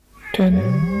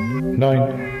10,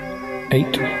 9,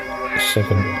 8,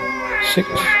 7, 6,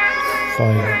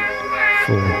 5,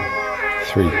 4,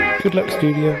 3. Good luck,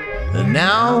 studio. And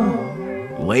now,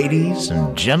 ladies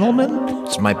and gentlemen,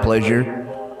 it's my pleasure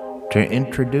to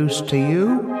introduce to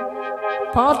you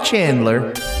Paul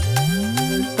Chandler,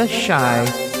 the Shy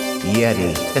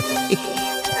Yeti.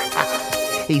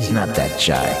 He's not that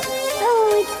shy.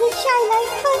 Oh, it's the Shy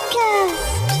Life Podcast.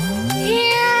 Yeah!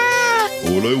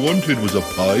 All I wanted was a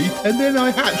pie, and then I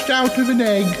hatched out of an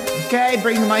egg. Okay,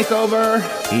 bring the mic over.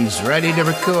 He's ready to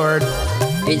record.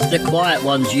 It's the quiet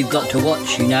ones you've got to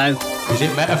watch, you know. Is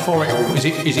it metaphorical? Is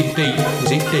it deep? Is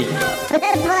it deep?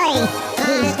 Boy,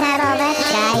 who's had all that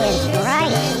shy is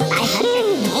right.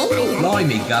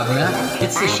 Blimey, Governor,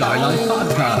 it's the Shy Life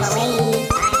Podcast.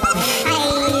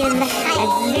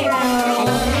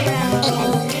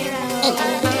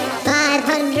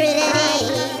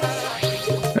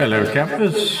 Hello,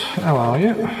 campers. How are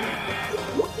you?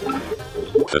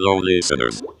 Hello,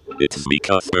 listeners. It's me,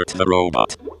 Cuthbert the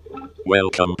Robot.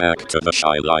 Welcome back to the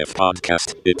Shy Life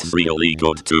Podcast. It's really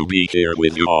good to be here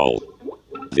with you all.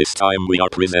 This time we are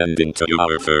presenting to you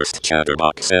our first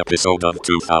Chatterbox episode of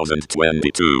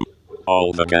 2022.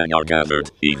 All the gang are gathered,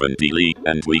 even Billy,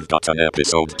 and we've got an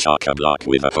episode chock-a-block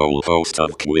with a whole host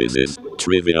of quizzes,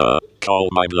 trivia, call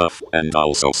my bluff, and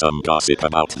also some gossip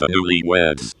about the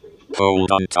newlyweds.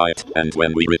 Hold on tight, and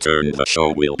when we return the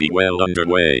show will be well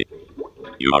underway.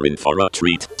 You are in for a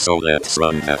treat, so let's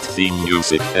run that theme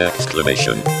music!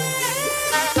 Exclamation.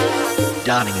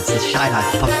 Darling, it's the Shy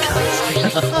Life Podcast.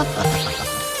 Yes,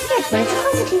 where it's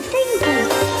positive thinking.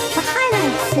 The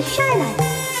highlights, the Shy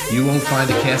Life. You won't find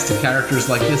a cast of characters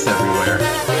like this everywhere.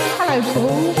 Hello,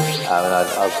 Paul.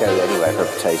 I'll go anywhere for a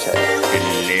potato.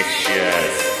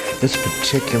 Delicious. This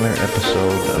particular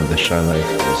episode of The Shy Life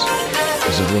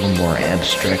is a little more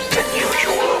abstract than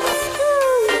usual.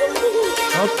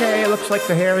 Okay, looks like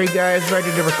the hairy guy is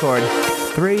ready to record.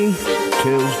 3, 2, 1.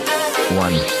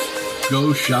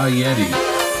 Go Shy Yeti.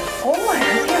 Oh, I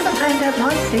hope he hasn't found out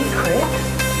my secret. I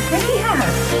think he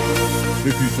has.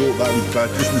 If you thought that was bad,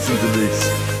 just listen to this.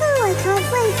 Oh, I can't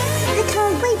wait. I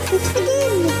can't wait for it to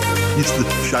begin. It's the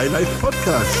Shy Life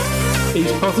Podcast.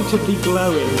 He's positively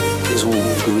glowing. It's all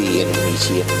gooey and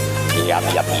meaty. Yum,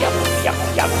 yum, yum, yum,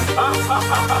 yum.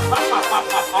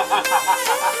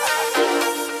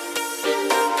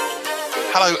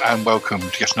 Hello and welcome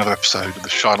to yet another episode of the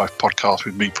Shy Life Podcast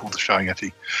with me, Paul the Shy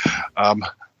Yeti.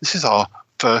 This is our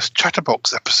first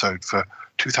Chatterbox episode for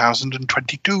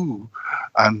 2022,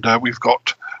 and we've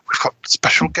got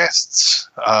special guests.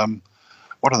 One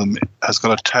of them has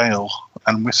got a tail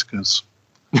and whiskers.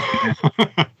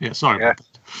 Yeah, sorry. Yeah.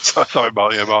 Sorry,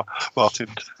 Martin.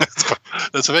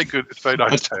 That's a very good. It's a very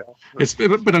nice tail. It's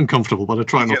a bit uncomfortable, but I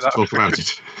try not to talk about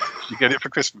it. You get it for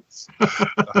Christmas.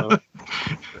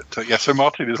 So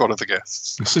Martin is one of the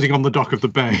guests. Sitting on the dock of the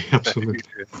bay, absolutely.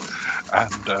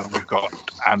 And we've got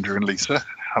Andrew and Lisa.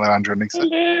 Hello, Andrew and Lisa.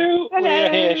 Hello.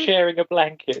 We're here sharing a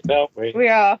blanket, aren't we? We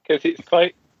are. Because it's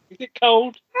quite... Is it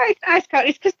cold? No, it's nice cold.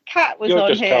 It's because the cat was You're on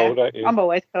just here. cold, aren't you? I'm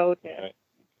always cold. Yeah.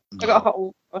 I got a hot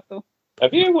water bottle.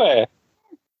 Have you? Where?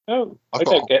 Oh, I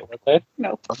don't get one then.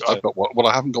 No. I've got one. Well,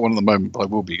 I haven't got one at the moment, but I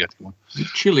will be getting one.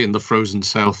 It's chilly in the frozen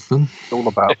south, then. It's all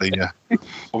about the.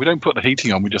 Well, we don't put the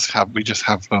heating on. We just have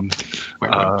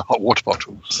hot water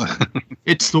bottles.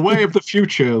 It's the way of the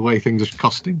future. The way things are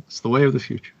costing. It's the way of the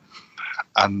future.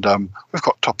 And we've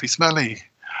got Toppy Smelly.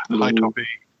 Hello. Hi, Toppy.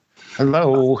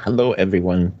 Hello,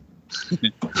 everyone.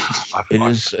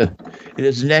 It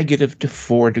is negative to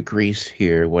 4 degrees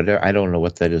here. Whatever, I don't know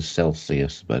what that is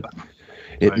Celsius, but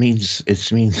it means it's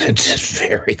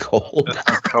very cold.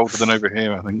 It's colder than over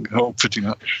here, I think. Oh, pretty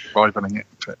much rivaling it.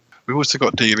 But we've also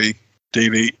got Dealey,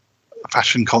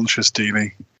 fashion conscious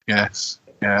Dealey. Yes,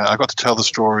 yeah. I got to tell the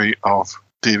story of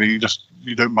Dealey.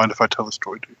 You don't mind if I tell the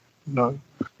story, do you?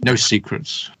 No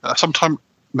secrets. Sometime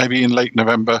maybe in late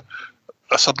November.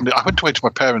 Suddenly, I went away to my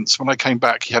parents. When I came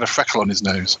back, he had a freckle on his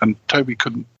nose, and Toby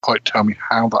couldn't quite tell me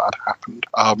how that had happened.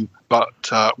 But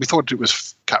we thought it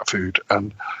was cat food,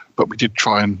 but we did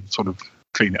try and sort of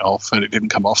clean it off, and it didn't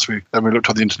come off. So then we looked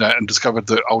on the internet and discovered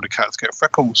that older cats get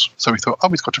freckles. So we thought, oh,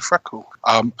 he's got a freckle.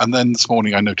 And then this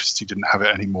morning, I noticed he didn't have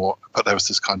it anymore, but there was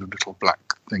this kind of little black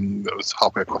thing that was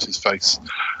halfway across his face.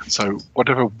 So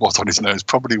whatever was on his nose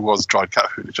probably was dried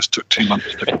cat food. It just took 2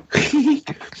 months to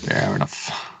Fair enough.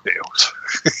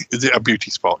 Is it a beauty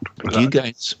spot? Do you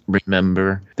guys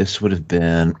remember? This would have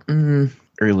been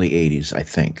early 80s, I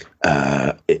think.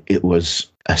 It was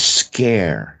a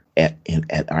scare at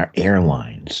our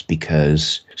airlines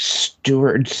because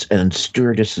stewards and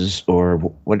stewardesses, or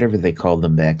whatever they called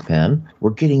them back then, were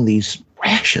getting these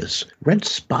rashes, red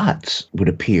spots would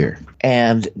appear,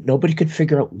 and nobody could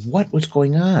figure out what was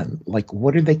going on. Like,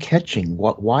 what are they catching?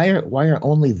 Why are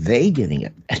only they getting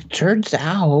it? It turns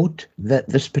out that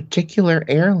this particular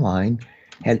airline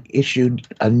had issued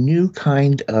a new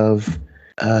kind of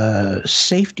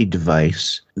safety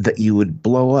device that you would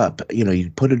blow up.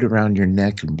 You'd put it around your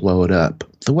neck and blow it up,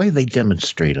 the way they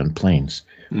demonstrate on planes.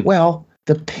 Well,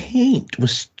 the paint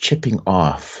was chipping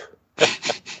off.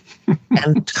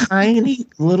 And tiny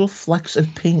little flecks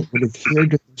of paint would adhere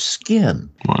to their skin.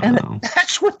 Wow. And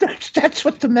that's what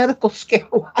the medical scare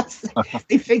was.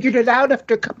 They figured it out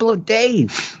after a couple of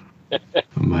days.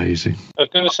 Amazing. I was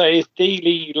going to say, is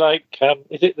Dealey like,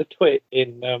 is it the twit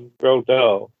in Roald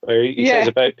Dahl, where he says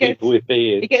about people with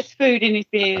beards? He gets food in his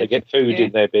beard. They get food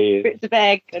in their beard. Bits of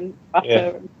egg and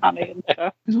butter and honey and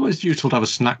stuff. It's always useful to have a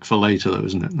snack for later, though,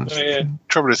 isn't it? That's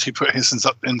Trouble is, he put his in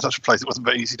such a place it wasn't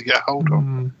very easy to get hold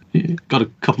of. Got a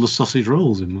couple of sausage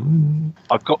rolls in mind.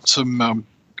 I've got some. I've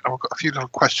got a few little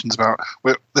questions about.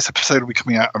 This episode will be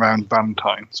coming out around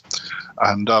Valentine's,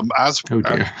 and as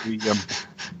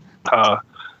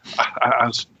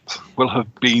will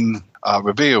have been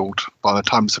revealed by the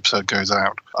time this episode goes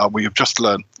out, we have just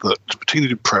learnt that Bettina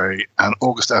Dupre and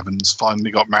August Evans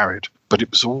finally got married, but it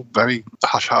was all very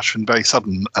hush-hush and very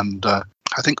sudden, and I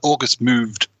think August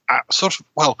moved at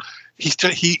he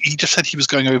just said he was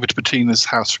going over to Bettina's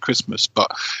house for Christmas, but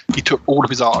he took all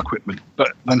of his art equipment.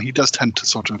 But then he does tend to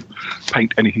sort of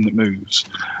paint anything that moves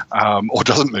or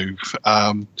doesn't move.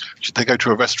 They go to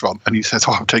a restaurant and he says,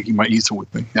 "Oh, I'm taking my easel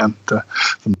with me," and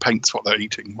paints what they're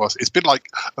eating. It's been like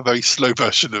a very slow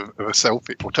version of a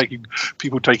selfie, or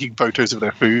people taking photos of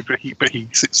their food. But he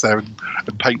sits there and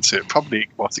paints it. Probably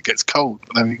whilst it gets cold.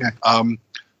 But there we go.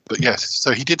 But yes,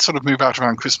 so he did sort of move out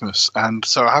around Christmas, and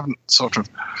so I haven't sort of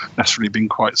necessarily been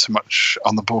quite so much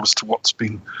on the ball as to what's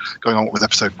been going on with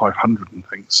episode 500 and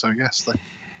things. So yes,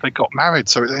 they got married.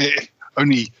 So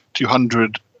only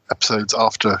 200 episodes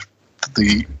after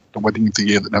the wedding of the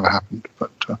year that never happened.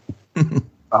 But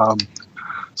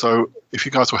so if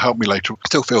you guys will help me later, I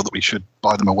still feel that we should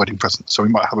buy them a wedding present. So we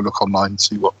might have a look online and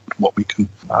see what we can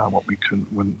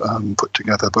put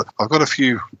together. But I've got a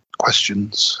few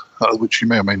questions which you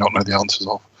may or may not know the answers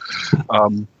of.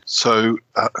 So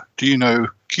do you know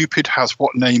Cupid has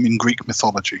what name in Greek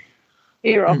mythology?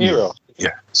 Hero.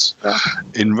 Yes.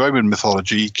 In Roman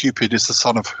mythology, Cupid is the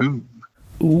son of whom?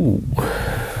 Ooh,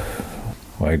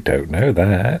 I don't know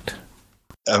that.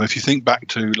 If you think back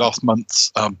to last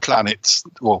month's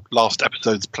last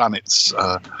episode's planets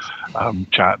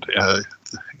chat,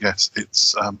 yes,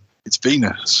 it's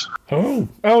Venus.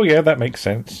 Oh yeah, that makes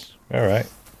sense. All right.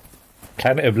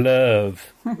 Planet of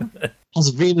love. Has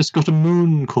Venus got a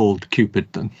moon called Cupid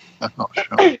then? I'm not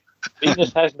sure.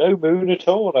 Venus has no moon at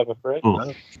all, I'm afraid. Oh.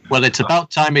 No. Well, it's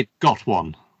about time it got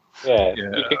one. Yeah.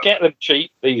 You can get them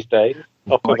cheap these days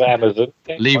off of Amazon.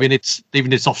 Leaving its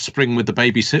offspring with the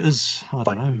babysitters. I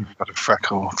don't know. Got a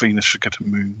freckle. Venus should get a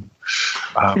moon.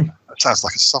 It sounds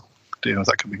like a song. Do you know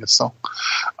that could be a song?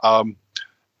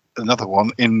 Another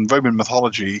one in Roman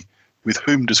mythology. With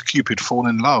whom does Cupid fall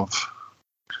in love?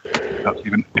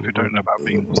 Even if you don't know about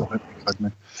Venus, I don't think I'd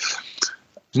know.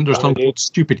 Isn't there a song called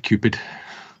Stupid Cupid?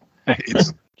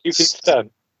 It's Cupid's son.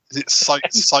 Is it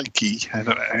Psyche? I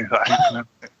don't know how you pronounce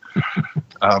it.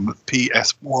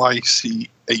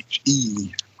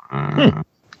 Psyche.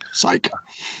 Psych.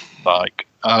 Like.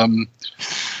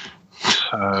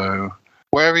 So,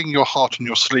 wearing your heart on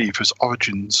your sleeve has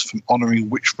origins from honouring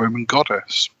which Roman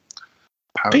goddess?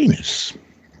 Venus.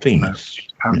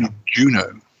 Apparently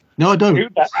Juno. No, I don't.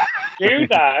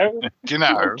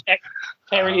 Juno.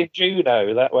 Terry and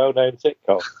Juno, that well-known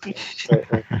sitcom.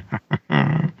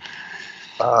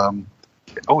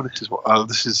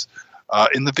 This is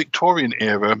in the Victorian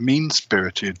era.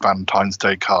 Mean-spirited Valentine's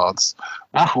Day cards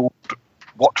were called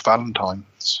what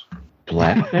Valentines?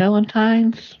 Black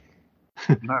Valentines.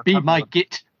 No, Be my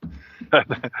git. They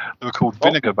were called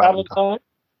Vinegar Valentines.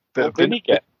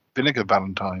 Vinegar. Vinegar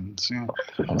Valentines, yeah.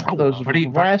 Those very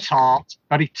tart.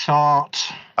 Very tart.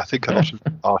 I think our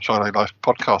Shiloh Life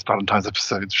podcast Valentine's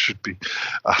episode should be.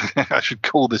 I should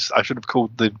call this. I should have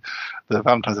called the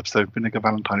Valentine's episode Vinegar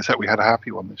Valentine. Except we had a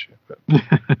happy one this year.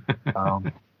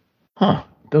 But,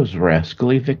 those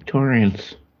rascally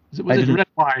Victorians. Was it red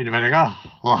wine vinegar?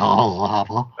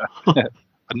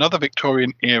 Another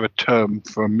Victorian era term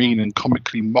for a mean and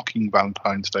comically mocking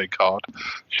Valentine's Day card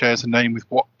shares a name with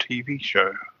what TV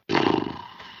show?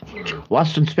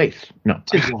 Lost in Space. No.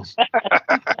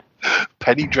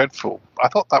 Penny Dreadful. I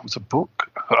thought that was a book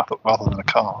rather than a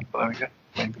card, but there we go.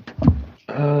 Maybe.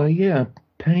 Yeah.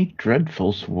 Penny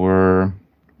Dreadfuls were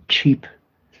cheap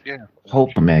Yeah.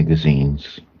 Hope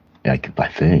magazines, I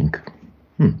think.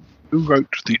 Who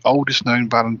wrote the oldest known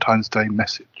Valentine's Day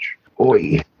message?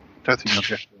 Oi. Don't think you'll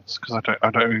get this because I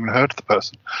don't even heard of the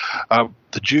person.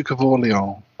 The Duke of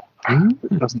Orleans.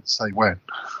 It doesn't say when.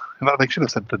 They should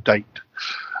have said the date.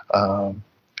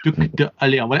 Duke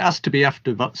d'Orléans. Well, it has to be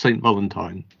after Saint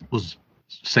Valentine was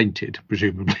sainted,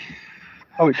 presumably.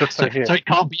 Oh, it does say here. So it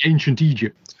can't be ancient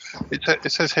Egypt.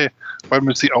 It says here, when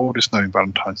was the oldest known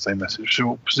Valentine's Day message?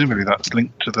 So presumably that's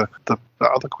linked to the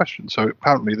other question. So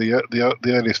apparently the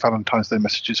earliest Valentine's Day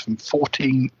message is from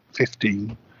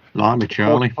 1415. Blimey,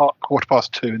 Charlie. Quarter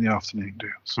past 2 in the afternoon,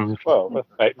 dear. So, well, that's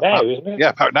about now, isn't it? Yeah,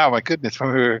 about now. My goodness,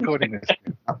 when we were recording this.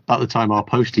 About the time our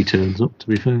postie turns up, to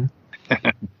be fair.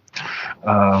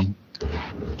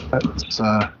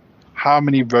 How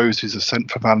many roses are sent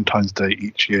for Valentine's Day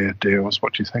each year, Deals?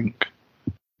 What do you think?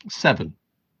 7.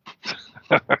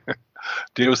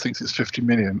 Deals thinks it's 50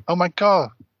 million. Oh my God,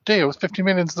 Deals, 50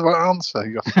 million is the right answer.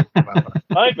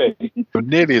 You're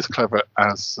nearly as clever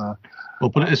as. Well,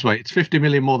 put it this way: it's 50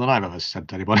 million more than I've ever said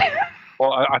to anybody.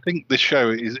 Well, I think this show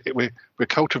is we're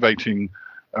cultivating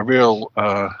a real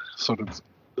sort of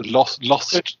lost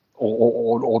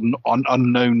or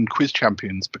unknown quiz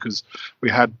champions, because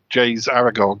we had Jay's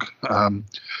Aragog,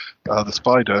 the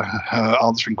spider,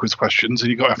 answering quiz questions, and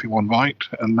he got everyone right,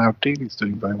 and now Dealey's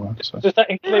doing very well. So. Does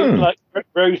that include like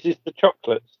Roses the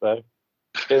chocolates though?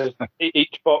 Because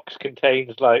each box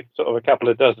contains like sort of a couple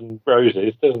of dozen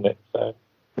roses, doesn't it? So.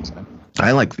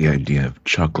 I like the idea of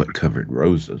chocolate-covered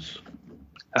roses.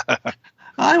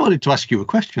 I wanted to ask you a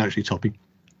question, actually, Toppy.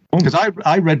 Because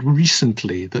I read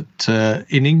recently that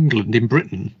in England, in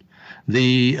Britain,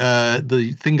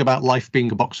 the thing about life being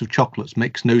a box of chocolates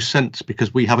makes no sense,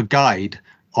 because we have a guide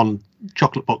on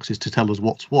chocolate boxes to tell us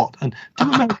what's what. And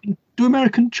do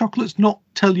American chocolates not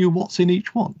tell you what's in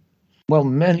each one? Well,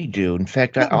 many do. In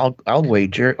fact, I'll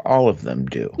wager all of them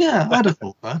do. Yeah, I'd have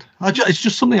thought that. It's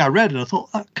just something I read, and I thought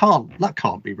that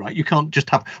can't be right. You can't just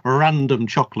have random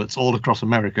chocolates all across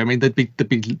America. I mean, there'd be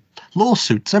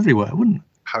lawsuits everywhere, wouldn't it?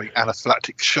 Having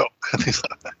anaphylactic shock.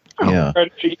 Yeah.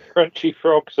 Crunchy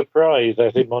frog surprise,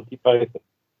 as in Monty Python.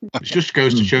 It just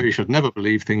goes to show you should never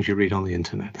believe things you read on the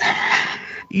internet.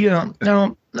 Yeah.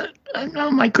 No,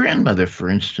 my grandmother, for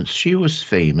instance, she was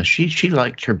famous. She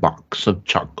liked her box of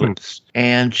chocolates,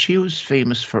 and she was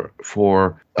famous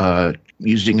for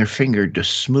using her finger to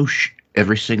smoosh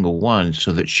every single one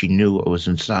so that she knew what was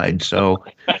inside. So,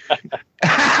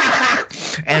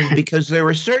 and because there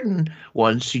were certain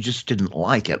ones she just didn't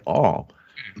like at all,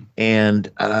 and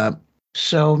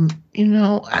so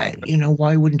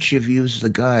why wouldn't you have used the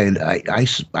guide? I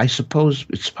suppose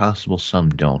it's possible some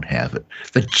don't have it.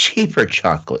 The cheaper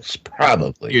chocolates,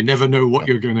 probably. You never know what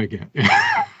you're going to get.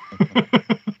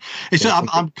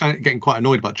 I'm kind of getting quite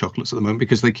annoyed about chocolates at the moment,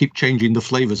 because they keep changing the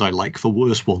flavors I like for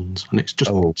worse ones, and it's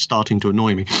just starting to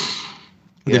annoy me.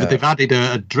 Yeah. They've added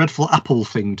a dreadful apple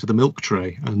thing to the milk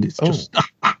tray, and it's just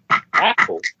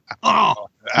apple. Oh,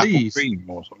 please! Apple cream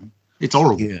or something. It's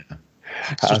horrible. Yeah.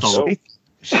 It's just horrible.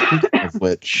 Speaking of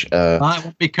which, I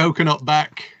want my coconut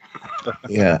back.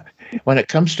 Yeah. When it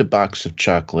comes to box of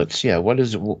chocolates, what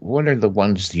are the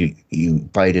ones you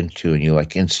bite into and you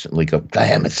like instantly go,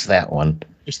 damn, it's that one?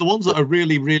 It's the ones that are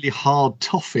really, really hard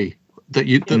toffee that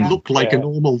look like a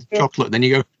normal chocolate. Then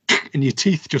you go, and your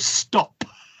teeth just stop.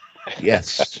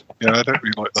 Yes. Yeah, I don't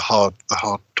really like the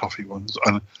hard toffee ones,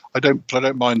 and I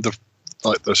don't mind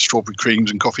the strawberry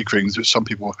creams and coffee creams, which some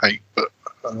people hate. But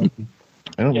I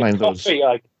don't mind those.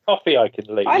 Coffee I can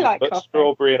leave, but coffee.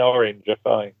 Strawberry and orange are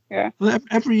fine. Yeah. Well,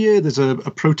 every year there's a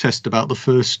protest about the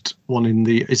first one in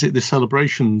the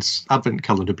Celebrations Advent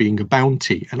calendar being a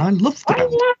bounty, and I love the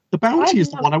bounty. The bounty is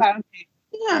the one I want.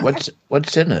 Yeah.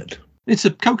 What's in it? It's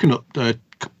a coconut,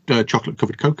 chocolate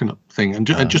covered coconut thing, and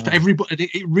just everybody.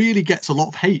 It really gets a lot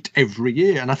of hate every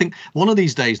year, and I think one of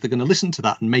these days they're going to listen to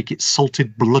that and make it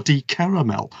salted bloody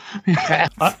caramel.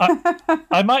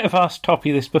 I might have asked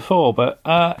Toppy this before, but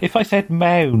if I said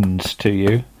mounds to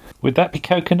you, would that be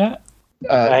coconut?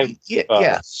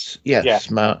 Yes. Yeah.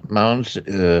 Mounds,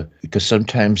 because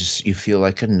sometimes you feel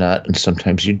like a nut and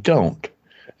sometimes you don't,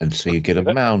 and so you get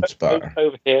a mounds bar.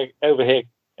 Over here.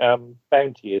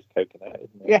 Bounty is coconut,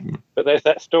 isn't it? Yeah. But there's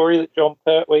that story that John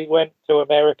Pertwee went to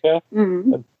America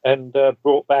and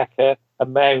brought back a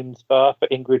mounds bar for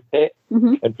Ingrid Pitt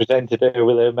and presented her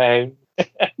with a mound.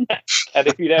 And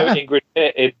if you know Ingrid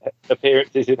Pitt in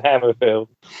appearances in Hammerfield,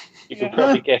 you can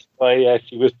probably guess why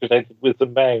she was presented with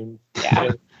some mounds.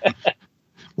 Yeah.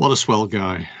 What a swell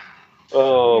guy.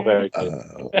 Oh, very good.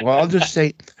 Well, I'll just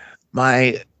say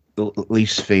my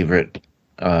least favorite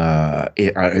are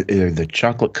the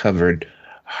chocolate-covered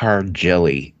hard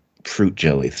jelly, fruit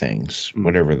jelly things,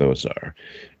 whatever those are,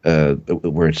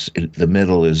 where it's the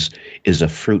middle is a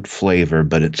fruit flavor,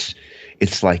 but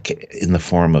it's like in the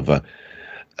form of a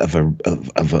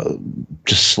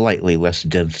just slightly less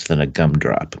dense than a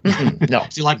gumdrop. No,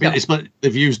 it's like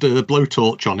they've used a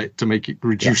blowtorch on it to make it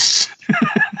reduce.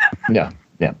 Yeah.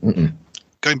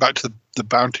 Going back to the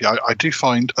bounty, I do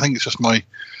find, I think it's just my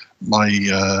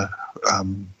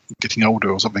getting older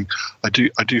or something. I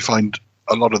do find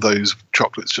a lot of those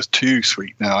chocolates just too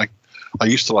sweet now. I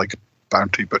used to like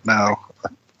bounty, but now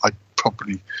I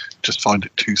probably just find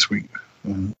it too sweet.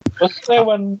 Wasn't there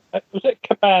one? Was it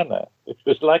Cabana, which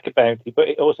was like a bounty, but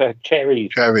it also had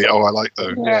cherries? Cherry. Oh, I like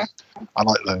those. Yeah. I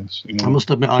like those. Yeah. I must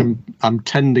admit, I'm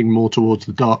tending more towards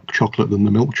the dark chocolate than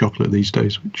the milk chocolate these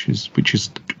days, which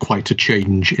is quite a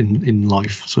change in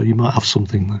life. So you might have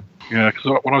something there. Yeah,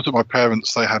 because when I was at my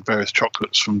parents', they had various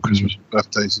chocolates from Christmas and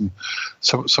birthdays, and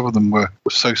some of them were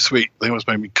so sweet they almost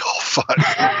made me cough.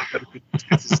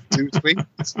 This is too sweet.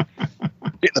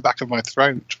 Hit the back of my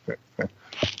throat.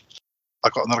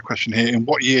 I've got another question here. In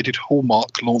what year did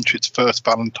Hallmark launch its first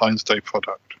Valentine's Day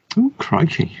product? Oh,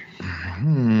 crikey.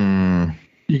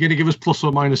 You're going to give us plus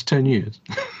or minus 10 years?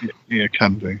 Yeah,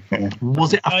 can do. Yeah.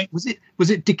 Was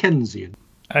it Dickensian?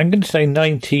 I'm going to say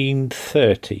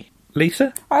 1930.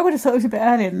 Lisa? I would have thought it was a bit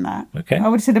earlier than that. Okay. I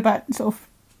would have said about sort of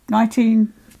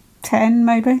 1910,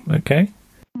 maybe. Okay.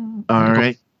 All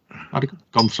right. I'd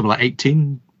have gone for something like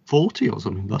 1840 or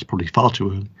something. That's probably far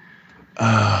too early.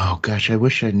 Oh, gosh, I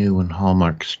wish I knew when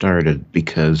Hallmark started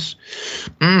because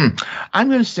I'm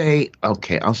going to say,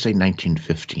 okay, I'll say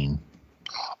 1915.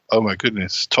 Oh, my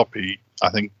goodness. Toppy, I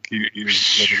think you're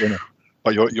the winner.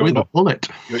 But you're not. Bullet.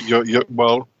 You're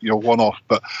one off.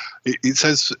 But it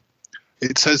says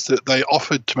that they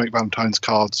offered to make Valentine's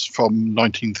cards from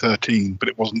 1913, but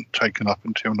it wasn't taken up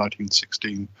until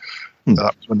 1916. So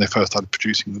that was when they first started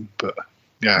producing them. But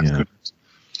yeah. Goodness.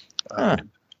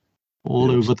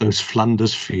 All over those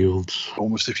Flanders fields.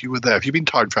 Almost if you were there. Have you been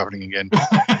time traveling again?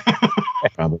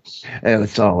 Probably.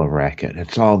 It's all a racket.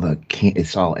 It's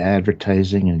all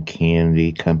advertising and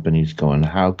candy companies going,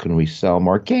 how can we sell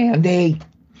more candy?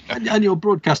 And you're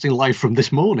broadcasting live from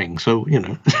this morning, so, you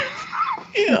know.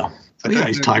 Yeah.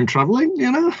 It's time traveling,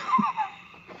 you know.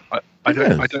 I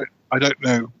don't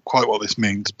know quite what this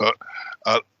means, but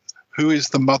who is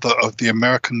the mother of the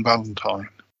American Valentine?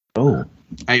 Oh.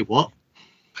 Hey, what?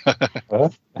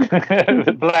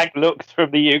 The black looks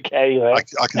from the UK.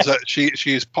 Right? I can say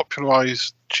she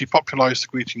popularised the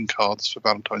greeting cards for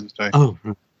Valentine's Day. Oh,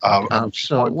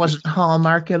 so it wasn't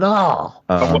Hallmark at all.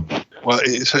 Well,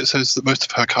 it says that most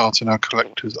of her cards are now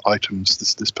collector's items.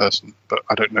 This person, but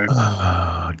I don't know.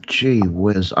 Oh, gee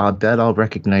whiz! I bet I'll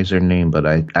recognize her name, but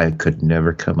I could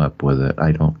never come up with it.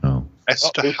 I don't know.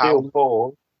 Esther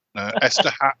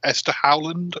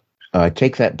Howland. I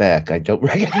take that back. I don't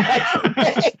recognize her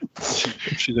name.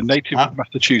 She's a native of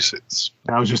Massachusetts.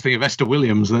 I was just thinking of Esther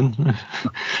Williams then.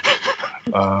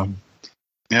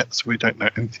 So we don't know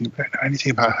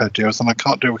anything about her deals, and I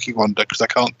can't do Wiki Wonder because I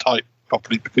can't type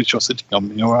properly because you're sitting on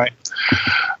me. All right.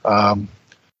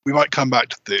 We might come back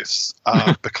to this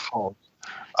because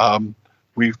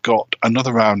we've got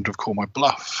another round of Call My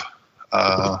Bluff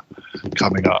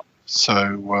coming up.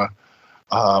 So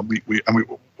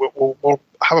we'll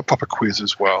have a proper quiz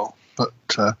as well. But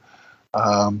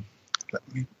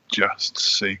let me just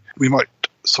see. We might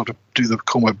sort of do the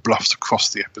Call My Bluffs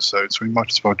across the episode, so we might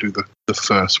as well do the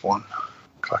first one.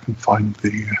 If I can find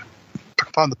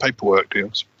the paperwork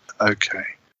deals. Okay.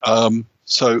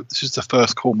 So this is the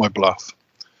first Call My Bluff,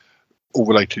 all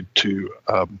related to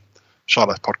Shy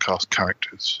Life podcast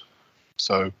characters.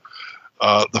 So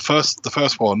the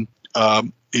first one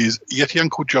is Yeti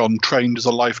Uncle John trained as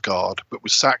a lifeguard, but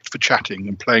was sacked for chatting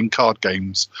and playing card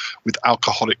games with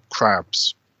alcoholic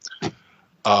crabs.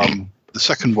 The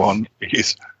second one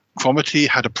is Cromitty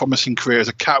had a promising career as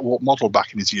a catwalk model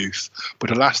back in his youth,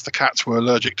 but alas, the cats were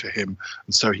allergic to him,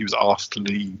 and so he was asked to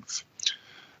leave.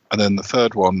 And then the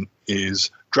third one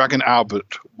is Dragon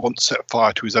Albert once set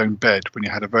fire to his own bed when he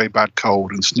had a very bad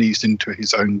cold and sneezed into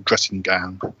his own dressing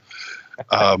gown.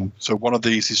 So one of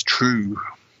these is true.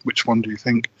 Which one do you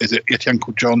think? Is it Yeti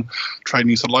Uncle John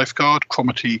training as a lifeguard,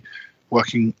 Cromitty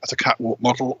working as a catwalk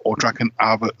model, or Dragon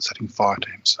Albert setting fire to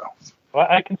himself? Well,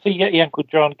 I can see Yeti Uncle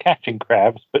John catching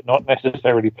crabs, but not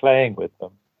necessarily playing with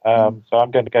them. So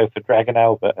I'm going to go for Dragon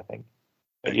Albert, I think.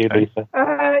 But you, Lisa?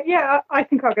 Yeah, I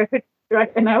think I'll go for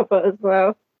Dragon Albert as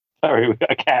well. Sorry, we've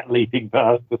got a cat leaping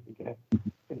past us again.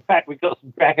 In fact, we've got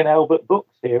some Dragon Albert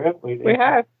books here, haven't we? We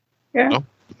have, yeah.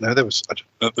 No, there was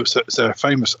another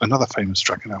famous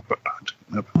Dragon Albert.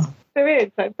 there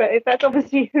is. But that's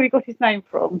obviously who he got his name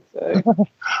from. So.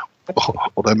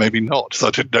 Although maybe not, so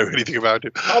I didn't know anything about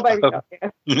it. Oh, maybe not.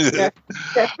 Yeah.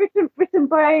 Written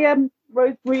by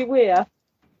Rosemary Weir.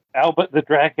 Albert the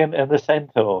Dragon and the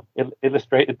Centaur,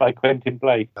 illustrated by Quentin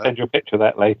Blake. Send you a picture of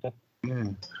that later.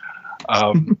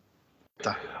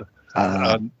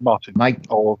 Martin,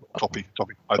 or Toppy.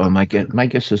 My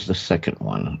guess is the second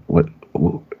one. What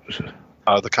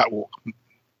the catwalk.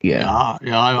 Yeah,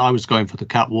 I was going for the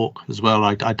catwalk as well.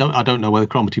 I don't know whether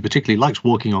Cromarty particularly likes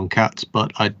walking on cats,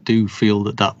 but I do feel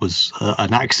that was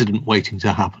an accident waiting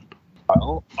to happen.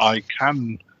 Well, I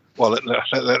can. Well,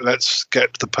 let's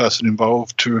get the person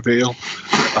involved to reveal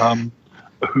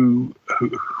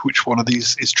which one of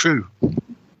these is true.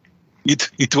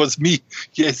 It was me.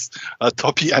 Yes,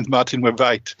 Toppy and Martin were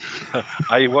right.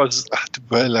 I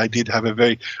did have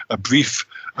a brief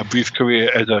career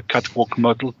as a catwalk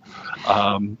model.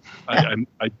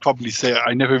 I'd probably say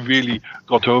I never really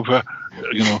got over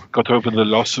the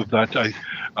loss of that.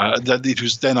 That it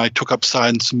was then I took up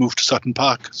science and moved to Sutton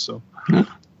Park. So,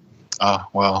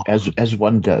 well, as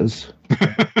one does.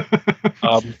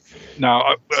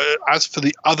 Now, as for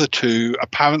the other two,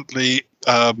 apparently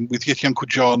with Yeti Uncle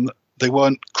John, they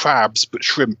weren't crabs but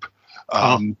shrimp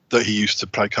that he used to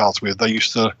play cards with. They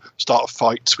used to start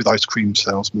fights with ice cream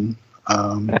salesmen.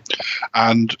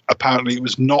 And apparently it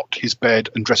was not his bed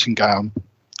and dressing gown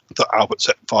that Albert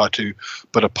set fire to,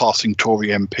 but a passing Tory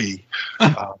MP.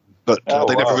 But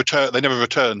they never returned. They never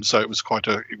returned, so it was quite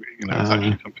a, it was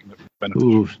actually something that benefited.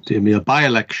 Ooh, dear me, a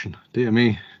by-election. Dear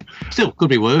me. Still, could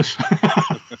be worse.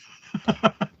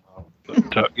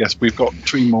 But yes, we've got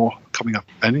 3 more coming up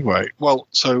anyway. Well,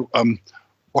 so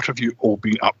what have you all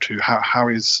been up to? How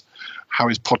is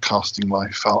podcasting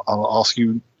life? I'll ask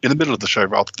you in the middle of the show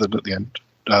rather than at the end.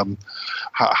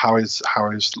 How is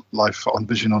life on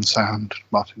Vision on Sound,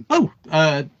 Martin?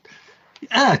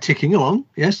 Ticking along.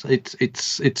 Yes,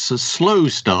 it's a slow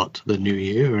start to the new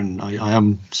year, and I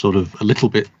am sort of a little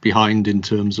bit behind in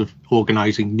terms of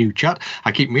organising new chat.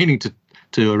 I keep meaning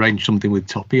to arrange something with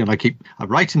Toppy, and I keep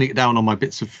writing it down on my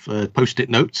bits of post-it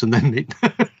notes, and then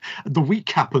the week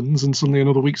happens, and suddenly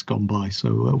another week's gone by.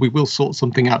 So we will sort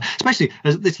something out. Especially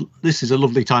as this is a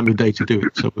lovely time of day to do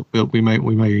it. So we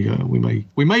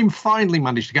may finally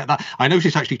manage to get that. I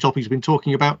noticed actually Toppy's been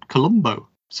talking about Columbo,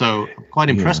 so I'm quite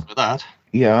impressed with that.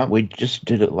 Yeah, we just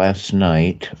did it last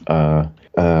night.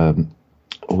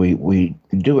 We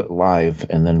do it live,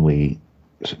 and then we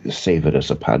save it as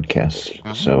a podcast.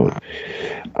 So,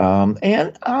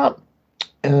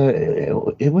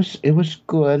 it was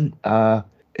good.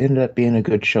 Ended up being a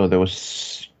good show. There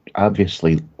was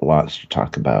obviously lots to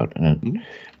talk about, and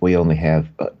we only have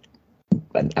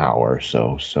an hour or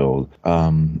so. So,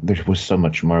 there was so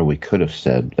much more we could have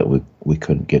said that we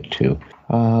couldn't get to.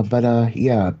 But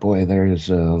yeah, boy, there's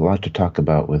a lot to talk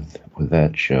about with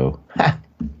that show.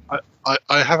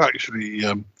 I have actually,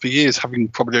 for years, having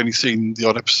probably only seen the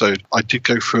odd episode, I did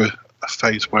go through a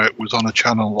phase where it was on a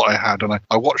channel that I had, and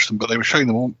I watched them, but they were showing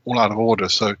them all out of order.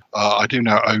 So I do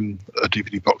now own a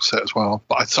DVD box set as well.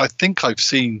 But I think I've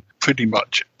seen pretty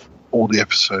much all the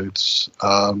episodes.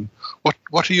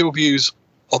 What are your views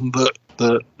on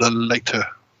the later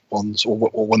ones, or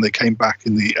when they came back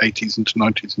in the 80s into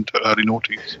 90s into early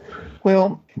noughties?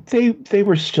 Well, they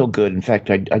were still good. In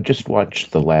fact, I just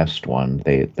watched the last one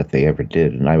that they ever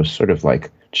did, and I was sort of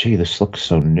like, gee, this looks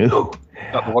so new.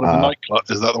 Is that the one of the nightclub?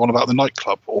 Is that the one about the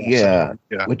nightclub? Yeah,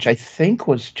 which I think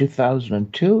was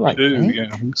 2002. I think. Yeah,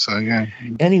 I think so, yeah.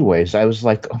 Anyways, I was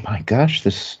like, oh my gosh,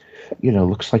 this,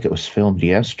 looks like it was filmed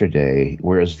yesterday,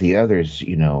 whereas the others,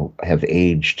 have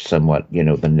aged somewhat,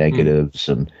 the negatives,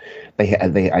 and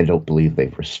I don't believe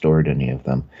they've restored any of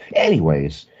them.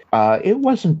 Anyways, it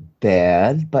wasn't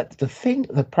bad, but the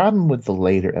problem with the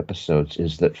later episodes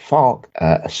is that Falk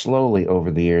slowly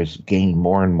over the years gained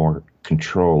more and more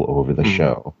control over the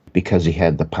show because he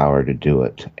had the power to do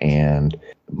it, and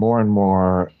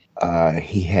more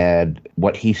he had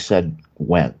what he said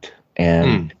went,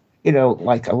 and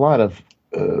like a lot of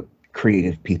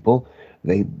creative people,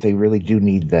 they really do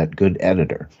need that good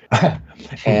editor.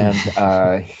 And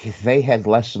they had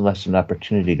less and less an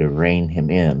opportunity to rein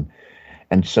him in.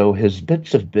 And so his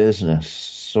bits of business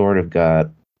sort of got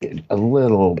a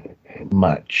little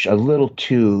much, a little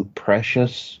too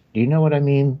precious. Do you know what I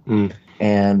mean?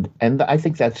 And I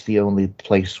think that's the only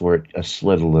place where it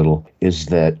slid a little, is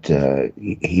that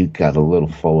he got a little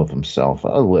full of himself,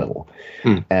 a little.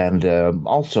 And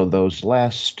also those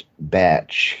last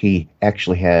batch, he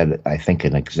actually had, I think,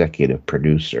 an executive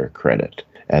producer credit.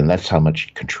 And that's how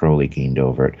much control he gained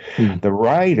over it. The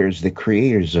writers, the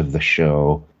creators of the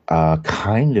show,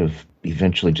 kind of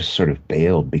eventually just sort of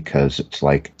bailed because it's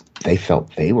like they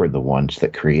felt they were the ones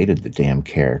that created the damn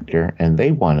character and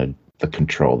they wanted the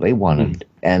control. They wanted,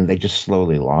 and they just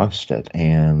slowly lost it.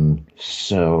 And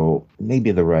so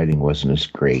maybe the writing wasn't as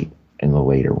great in the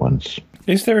later ones.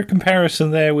 Is there a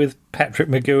comparison there with Patrick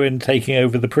McGowan taking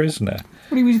over The Prisoner?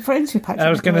 Well, he was friends with Patrick.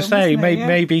 I was going to say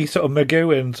maybe sort of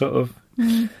McGowan sort of,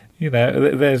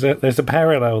 there's a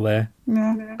parallel there.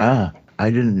 Yeah. I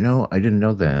didn't know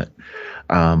that.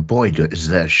 Boy, is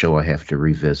that a show I have to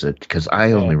revisit because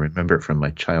I only remember it from my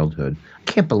childhood.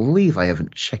 I can't believe I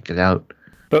haven't checked it out.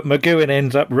 But McGowan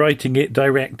ends up writing it,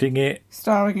 directing it,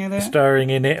 starring in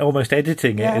it, almost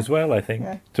editing it as well, I think,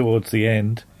 towards the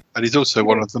end. And he's also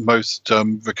one of the most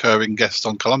recurring guests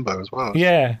on Columbo as well.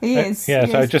 Yeah. He is. Yeah,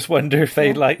 he so is. I just wonder if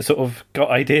they sort of got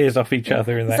ideas off each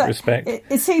other in that respect.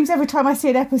 It seems every time I see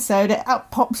an episode, out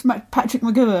pops Patrick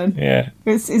McGowan. Yeah.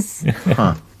 It's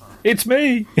It's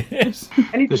me. There's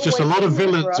just a lot of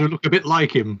villains who look a bit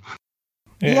like him.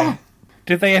 Yeah.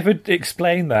 Did they ever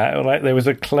explain that? Or there was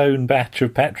a clone batch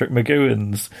of Patrick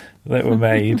McGowans that were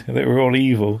made that were all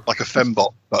evil? Like a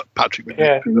fembot, but Patrick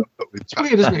McGowan. It's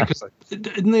weird, isn't it?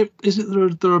 Because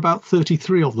there are about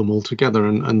 33 of them altogether,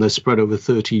 and they're spread over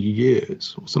 30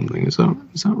 years or something. Is that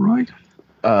right?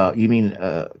 You mean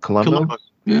Columbo?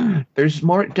 Yeah. There's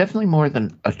definitely more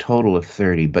than a total of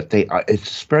 30, but it's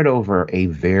spread over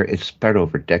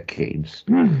decades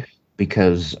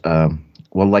because.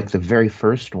 Like the very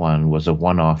first one was a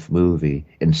one-off movie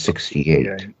in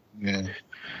 '68. Yeah.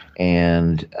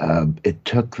 And it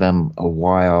took them a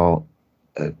while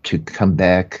to come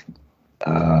back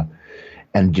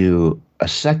and do a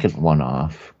second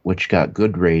one-off, which got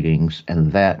good ratings,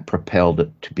 and that propelled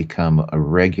it to become a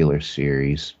regular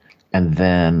series. And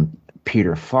then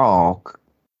Peter Falk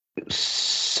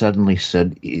suddenly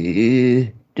said,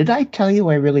 did I tell you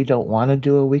I really don't want to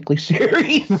do a weekly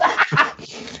series?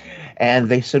 And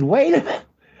they said, wait a minute,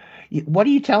 what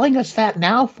are you telling us that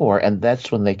now for? And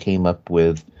that's when they came up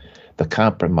with the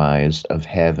compromise of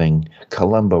having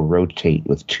Columbo rotate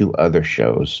with two other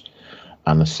shows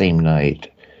on the same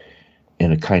night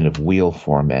in a kind of wheel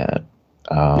format.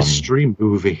 Mystery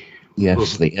movie.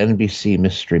 Yes, the NBC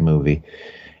mystery movie.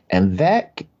 And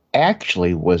that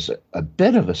actually was a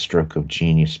bit of a stroke of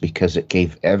genius because it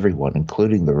gave everyone,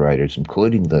 including the writers,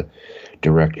 including the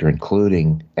director,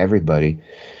 including everybody,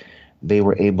 they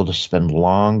were able to spend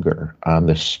longer on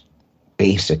this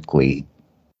basically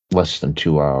less than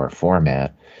 2-hour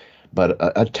format, but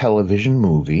a television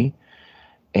movie.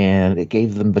 And it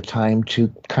gave them the time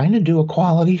to kind of do a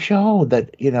quality show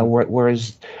that,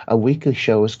 whereas a weekly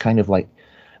show is kind of like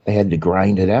they had to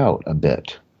grind it out a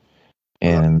bit.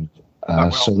 And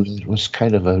so it was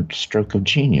kind of a stroke of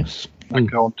genius. I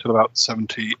go on till about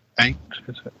 78,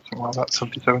 is it? Something like that,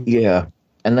 77? Yeah.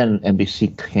 And then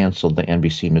NBC canceled the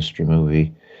NBC mystery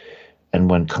movie. And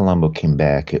when Columbo came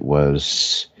back, it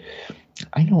was,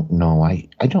 I don't know. I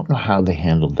don't know how they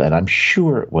handled that. I'm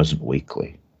sure it wasn't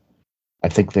weekly. I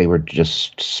think they were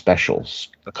just specials,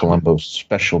 Columbo's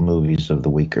special movies of the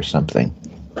week or something.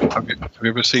 Have you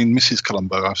ever seen Mrs.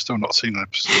 Columbo? I've still not seen an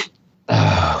episode.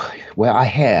 Well, I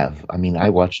have. I mean, I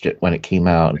watched it when it came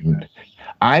out, and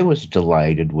I was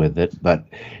delighted with it. But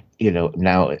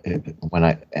now when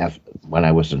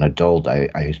I was an adult,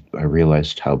 I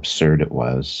realized how absurd it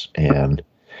was, and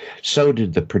so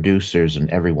did the producers and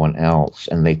everyone else,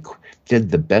 and they did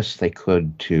the best they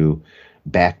could to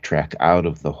backtrack out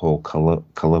of the whole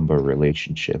Columbo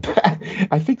relationship.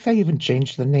 I think they even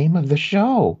changed the name of the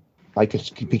show, like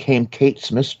it became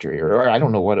Kate's Mystery, or I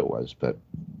don't know what it was, but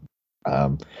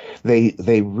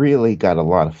they really got a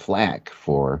lot of flack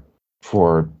for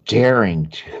daring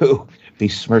to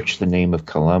besmirch the name of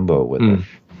Columbo with it.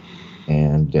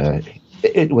 And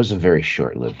it was a very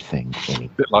short-lived thing. A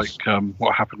bit like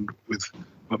what happened with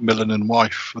Macmillan and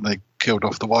wife when they killed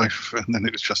off the wife, and then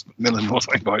it was just Macmillan or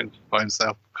something by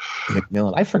himself.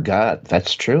 Macmillan, I forgot.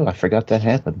 That's true. I forgot that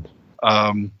happened.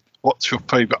 What's your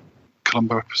favourite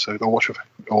Columbo episode, or what's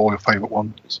your favourite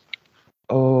ones?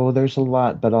 Oh, there's a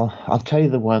lot, but I'll tell you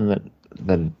the one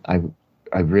that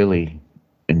I really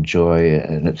enjoy,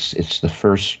 and it's the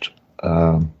first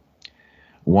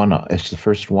one. It's the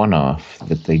first one-off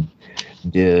that they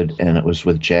did, and it was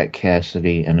with Jack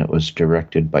Cassidy, and it was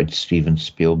directed by Steven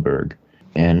Spielberg.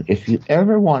 And if you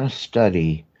ever want to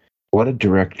study what a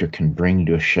director can bring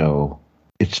to a show,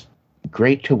 it's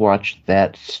great to watch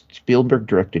that Spielberg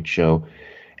directed show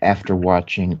after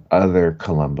watching other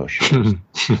Columbo shows.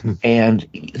 And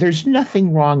there's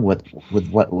nothing wrong with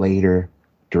what later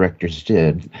directors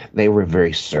did. They were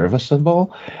very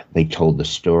serviceable. They told the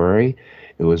story.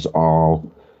 It was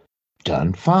all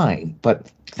done fine.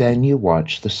 But then you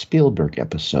watch the Spielberg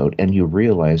episode and you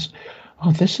realize,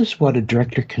 oh, this is what a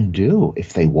director can do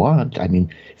if they want. I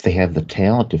mean, if they have the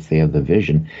talent, if they have the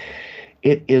vision.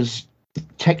 It is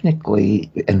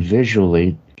technically and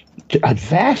visually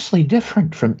vastly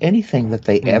different from anything that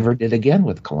they ever did again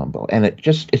with Columbo. And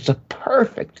it's a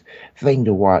perfect thing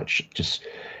to watch, just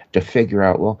to figure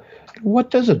out, well,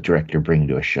 what does a director bring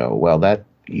to a show? Well, that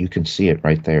you can see it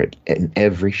right there in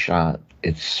every shot.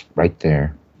 It's right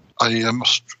there. I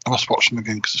must watch them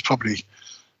again because it's probably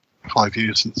 5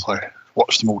 years since I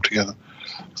watched them all together.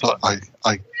 So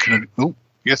I can. Oh,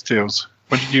 yes, Deals.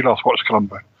 When did you last watch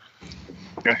Columbo?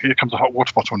 Yeah, here comes a hot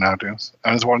water bottle now, Deals,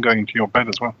 and there's one going into your bed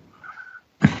as well.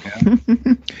 Yeah.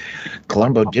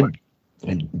 Columbo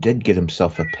did get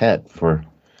himself a pet for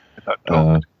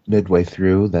midway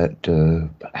through that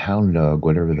hound dog,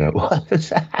 whatever that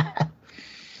was.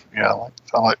 Yeah,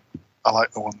 I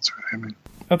like the ones with him in.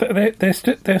 Oh,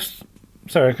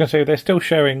 sorry, I was going to say they're still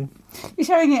showing. You're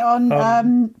showing it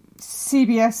on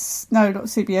CBS. No, not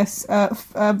CBS.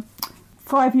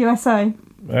 5 USA.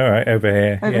 All right, over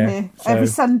here. So, every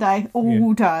Sunday,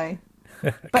 all day.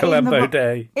 But Columbo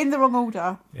Day. In the wrong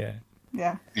order. Yeah.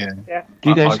 Yeah. Do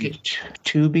you guys get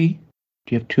Tubi?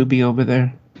 Do you have Tubi over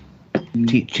there?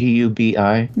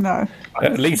 TUBI? No.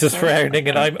 Lisa's frowning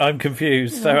and I'm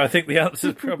confused, so I think the answer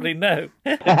is probably no.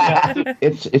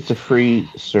 It's a free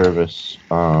service,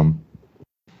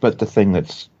 but the thing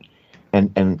that's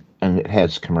and it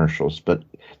has commercials, but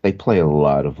they play a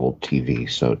lot of old TV,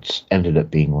 so it's ended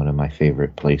up being one of my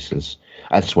favorite places.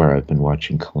 That's where I've been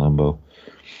watching Columbo.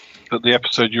 But the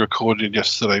episode you recorded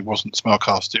yesterday wasn't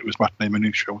Smellcast; it was Matinee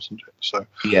Minutia, wasn't it? So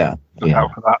yeah. Look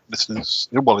out for that, listeners.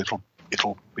 Well,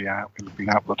 it'll be out. It'll be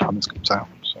out by the time this comes out.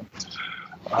 So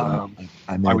I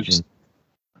imagine.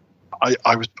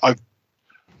 I've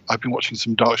been watching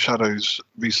some Dark Shadows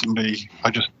recently.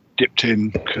 I just dipped in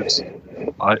because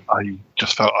I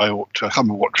just felt I ought to. I can't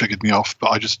remember what triggered me off, but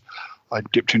I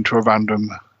dipped into a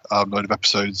random load of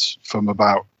episodes from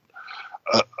about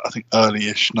I think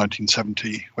early-ish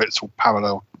 1970, where it's all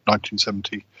parallel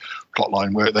 1970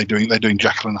 plotline, where they're doing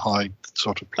Jekyll and Hyde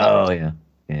sort of plot. Oh yeah.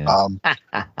 And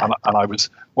I was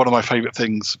one of my favourite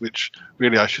things, which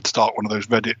really I should start one of those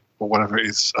Reddit or whatever it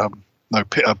is.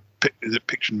 Is it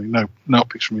Pictionary? No, not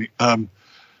Pictionary.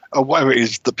 Whatever it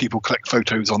is that people collect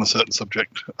photos on a certain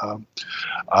subject.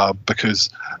 Because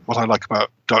what I like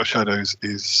about Dark Shadows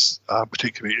is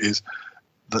particularly is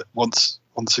that once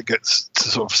it gets to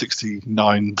sort of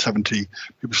 69, 70,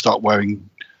 people start wearing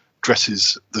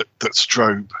dresses that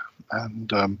strobe, and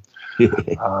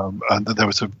there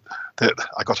was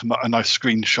I got a nice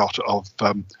screenshot of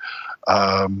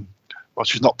well,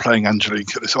 she's not playing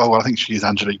Angelique at this. Oh, well, I think she is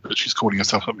Angelique, but she's calling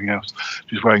herself something else.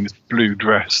 She's wearing this blue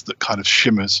dress that kind of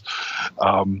shimmers,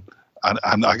 and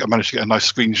I managed to get a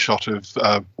nice screenshot of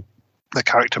the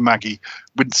character Maggie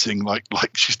wincing like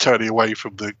she's turning away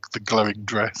from the glowing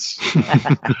dress.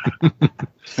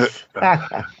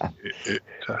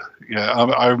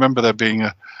 I remember there being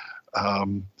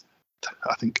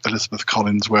I think Elizabeth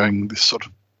Collins wearing this sort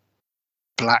of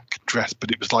black dress, but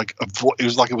it was like a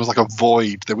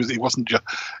void. It wasn't just.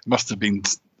 There must have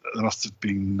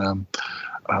been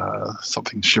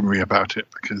something shimmery about it,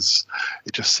 because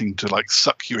it just seemed to like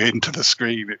suck you into the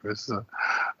screen. It was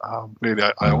really.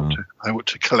 I ought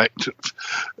to collect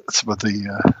some of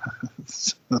the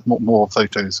more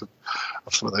photos of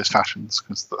some of those fashions,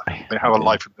 because they have a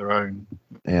life of their own.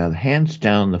 Yeah, hands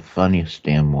down, the funniest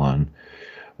damn one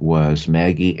was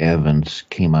Maggie Evans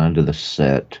came onto the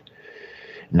set,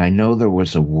 and I know there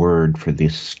was a word for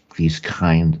this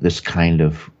kind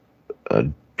of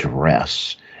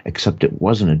dress, except it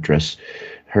wasn't a dress.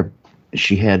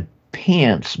 She had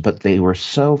pants, but they were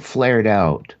so flared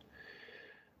out,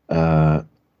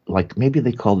 like maybe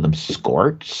they called them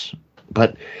skirts,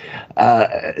 but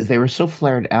they were so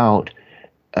flared out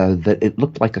that it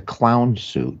looked like a clown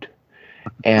suit.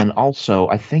 And also,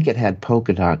 I think it had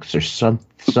polka dots or some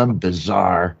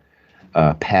bizarre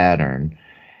pattern.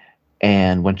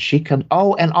 And when she comes,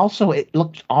 and also it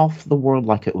looked off the world,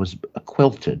 like it was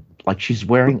quilted, like she's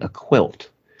wearing a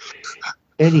quilt.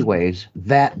 Anyways,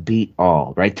 that beat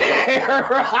all right there.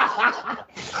 I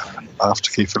have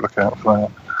to keep a lookout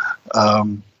for that.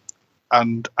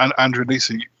 And Andrew and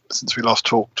Lisa, since we last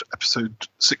talked, episode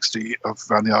 60 of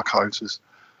Around the Archives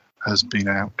has been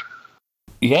out.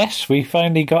 Yes, we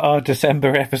finally got our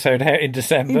December episode out in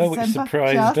December, which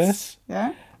surprised us.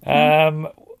 Yeah.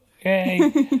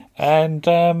 Yay.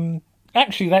 And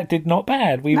actually, that did not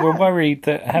bad. We were worried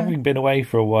that having been away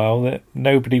for a while, that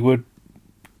nobody would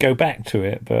go back to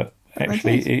it, but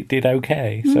actually it did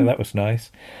okay, so that was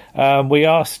nice. We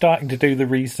are starting to do the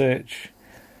research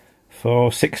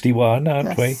for 61,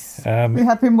 aren't we? We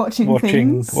have been watching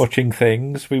things. Watching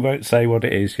things. We won't say what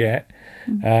it is yet.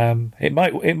 It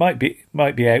might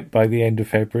be out by the end of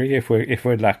February if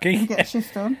we're lucky. We get a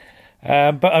shift on.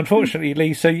 But unfortunately,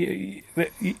 Lisa,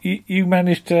 you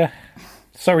managed to.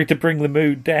 Sorry to bring the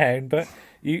mood down, but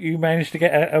you managed to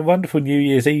get a wonderful New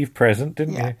Year's Eve present,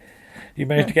 didn't you? You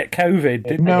managed to get COVID,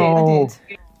 didn't you? I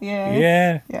did.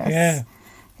 Yes. Yeah.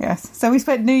 Yes. So we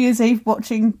spent New Year's Eve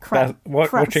watching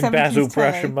watching Basil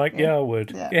Brush telly. and Mike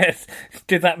Yarwood. Yeah. Yes.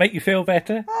 Did that make you feel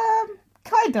better?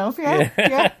 Kind of,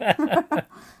 yeah.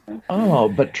 Oh,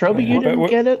 but Troby, you didn't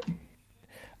get it?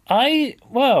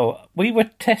 We were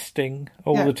testing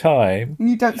all the time.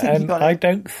 You don't think you got it? I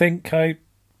don't think I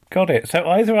got it. So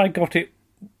either I got it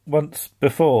once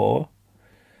before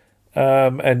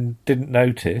and didn't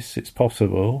notice, it's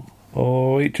possible,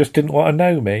 or it just didn't want to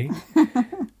know me.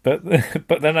 but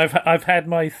then I've had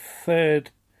my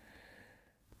third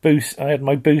boost. I had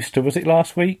my booster. Was it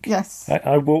last week? Yes.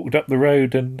 I walked up the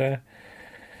road and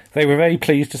they were very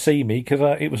pleased to see me because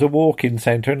it was a walk-in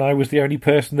centre and I was the only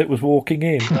person that was walking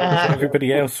in.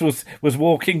 Everybody else was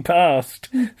walking past.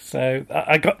 So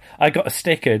I got a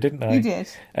sticker, didn't I? You did.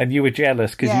 And you were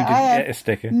jealous because you didn't get a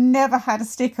sticker. Never had a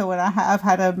sticker when I've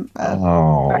had a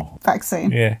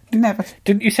vaccine. Yeah. Never.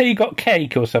 Didn't you say you got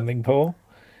cake or something, Paul?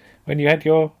 When you had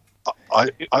your... I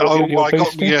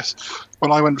got, yes.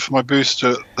 When I went for my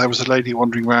booster, there was a lady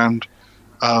wandering around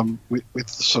with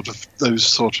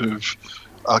those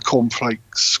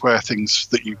cornflakes square things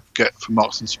that you get from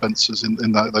Marks and Spencer's in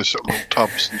those sort of little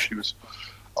tubs, and she was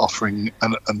offering,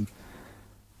 and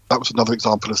that was another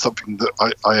example of something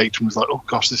that I ate and was like, oh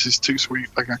gosh, this is too sweet.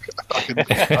 I can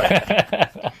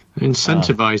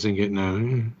Incentivizing it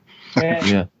now.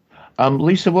 Yeah.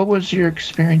 Lisa, what was your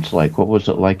experience like? What was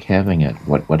it like having it?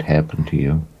 What happened to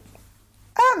you?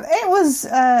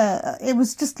 It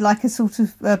was just like a sort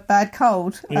of bad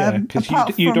cold. Yeah,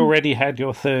 because you'd already had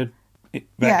your third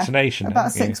vaccination. Yeah,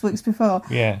 about 6 weeks before.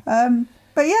 Yeah.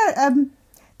 But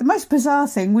the most bizarre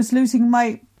thing was losing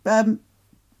my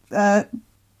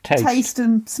taste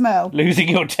and smell. Losing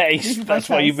your taste. That's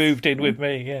why you moved in with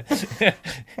me. Yeah.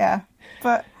 Yeah,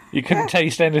 but you couldn't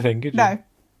taste anything, could you? No.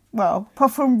 Well,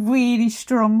 apart from really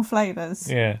strong flavours.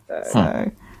 Yeah.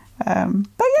 So,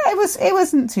 but yeah, it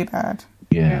wasn't too bad.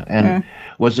 Yeah, and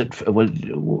was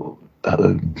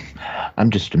I'm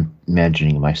just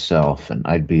imagining myself, and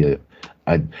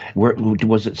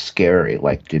was it scary?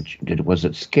 Like, was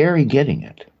it scary getting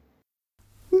it?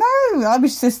 No, I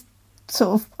was just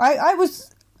sort of, I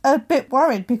was a bit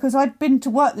worried because I'd been to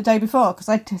work the day before because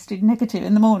I tested negative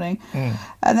in the morning,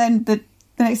 and then the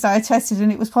next day I tested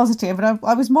and it was positive, and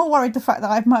I was more worried the fact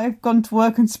that I might have gone to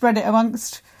work and spread it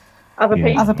amongst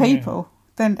other people.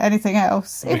 Than anything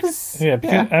else. It was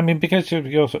because of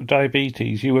your sort of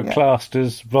diabetes, you were classed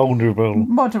as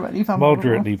moderately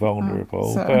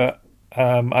vulnerable. So, but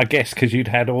I guess because you'd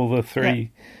had all the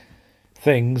three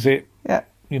things, it it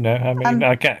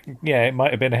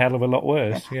might have been a hell of a lot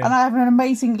worse. Yeah. And I have an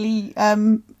amazingly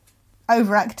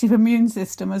overactive immune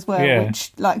system as well,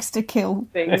 which likes to kill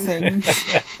things.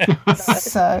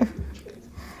 So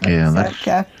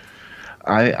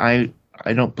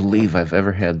I don't believe I've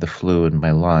ever had the flu in my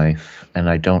life, and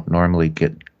I don't normally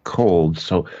get colds.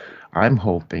 So I'm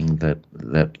hoping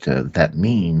that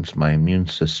means my immune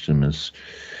system is,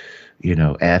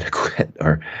 adequate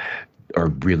or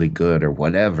really good or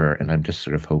whatever. And I'm just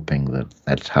sort of hoping that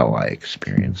that's how I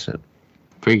experience it.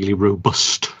 Vaguely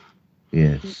robust.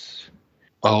 Yes.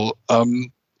 Well,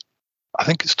 I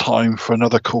think it's time for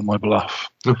another Call My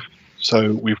Bluff.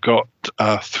 So we've got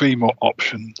 3 more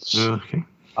options. Okay.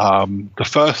 The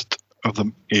first of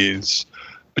them is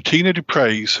Bettina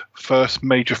Dupre's first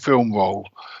major film role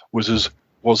was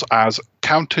as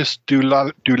Countess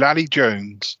Doolally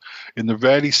Jones in the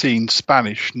rarely seen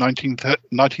Spanish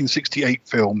 1968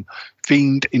 film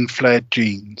Fiend in Flared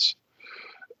Jeans.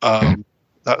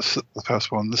 That's the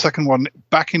first one. The second one,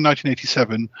 back in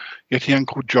 1987, Yeti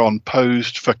Uncle John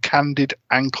posed for candid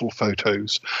ankle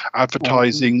photos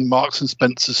advertising Marks and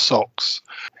Spencer's socks.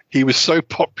 He was so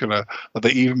popular that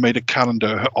they even made a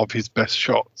calendar of his best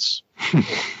shots.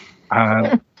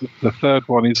 And the third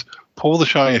one is Paul the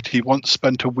Shy Yeti once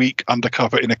spent a week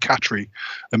undercover in a cattery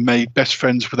and made best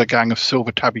friends with a gang of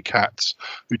silver tabby cats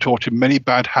who taught him many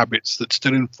bad habits that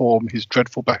still inform his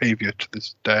dreadful behaviour to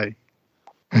this day.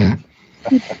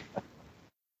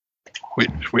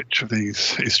 Which of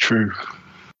these is true?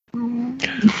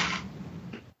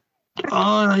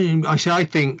 I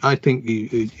think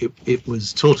it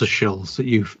was tortoise shells that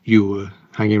you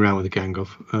hanging around with a gang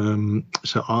of.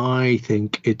 So I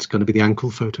think it's going to be the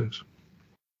ankle photos.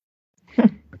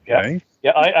 Yeah,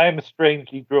 I am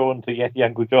strangely drawn to Yeti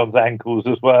Uncle John's ankles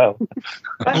as well.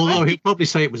 Although he'd probably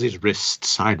say it was his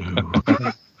wrists, I know.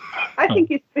 I think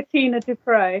it's Bettina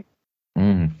Dupre.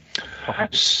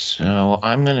 So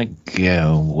I'm gonna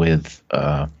go with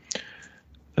the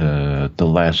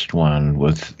last one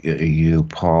with you,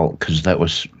 Paul, because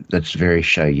that's very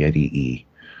Shy Yeti-y,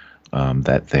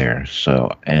 that there.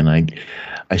 So, and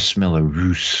I smell a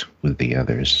ruse with the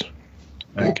others.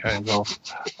 Okay, well,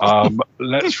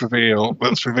 let's reveal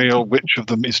which of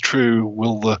them is true.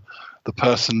 Will the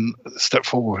person step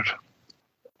forward?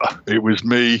 It was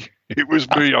me. It was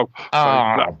me.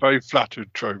 I'm very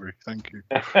flattered, Toby. Thank you.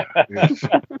 Yes.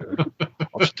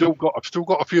 I've still got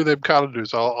a few of them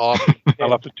calendars. I'll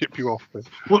have to tip you off. But,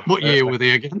 what year were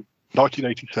they again?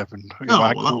 1987. Oh,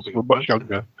 My well, ankles were much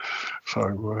younger.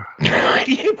 So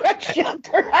You much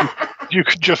younger. you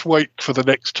could just wait for the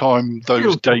next time those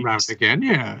You'll come dates round again,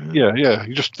 yeah. Yeah.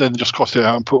 You just cross it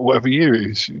out and put whatever year it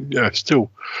is. Yeah, still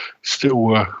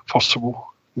possible.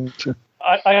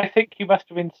 I think you must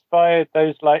have inspired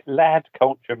those like lad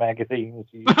culture magazines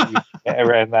you used to get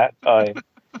around that time.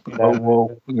 You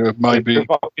know, maybe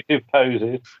provocative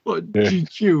poses. What,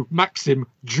 GQ, Maxim,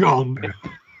 John.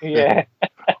 Yeah.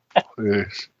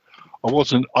 Yes. I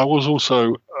was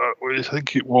also, I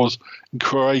think it was in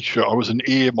Croatia, I was an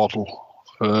ear model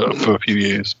for a few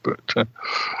years. But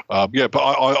I'm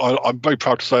very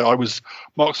proud to say I was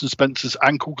Marks and Spencer's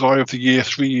ankle guy of the year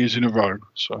 3 years in a row.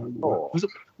 So,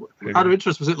 out of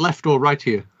interest, was it left or right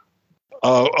here?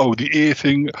 The ear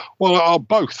thing. Well,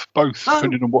 both,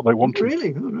 depending on what they wanted.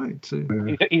 Really? All right.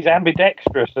 He's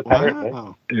ambidextrous, apparently.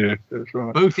 Wow. Yeah, that's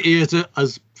right. Both ears are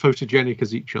as photogenic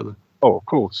as each other. Oh, of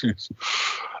course, yes.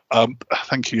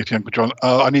 Thank you, Yeti Uncle John.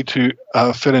 I need to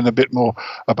fill in a bit more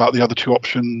about the other two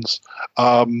options.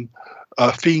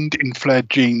 Fiend in Flared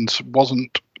Jeans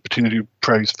wasn't Bettina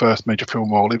Dupre's first major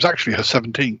film role. It was actually her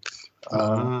 17th.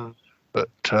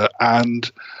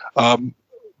 And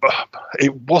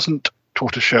it wasn't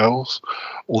Tortoiselles,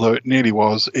 although it nearly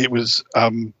was. It was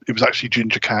actually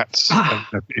Ginger Cats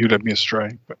who led me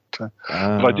astray. But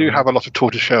I do have a lot of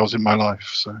tortoiselles in my life.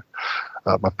 So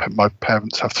my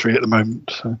parents have 3 at the moment.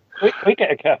 So. We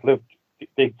get a couple of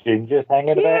big gingers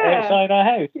hanging about outside our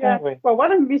house, don't we? Well,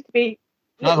 one of them used to be.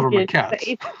 Another one a cat.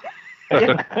 He's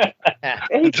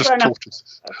just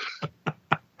tortoises.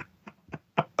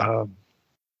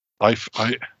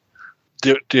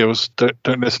 Deals,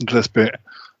 don't listen to this bit.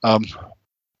 I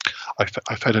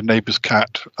fed a neighbour's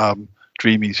cat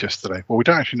Dreamies yesterday. Well, we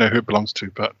don't actually know who it belongs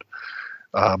to, but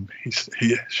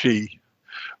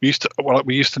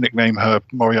we used to nickname her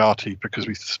Moriarty because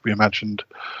we imagined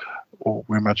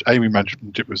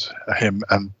it was him,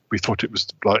 and we thought it was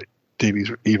like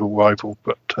Davey's evil rival,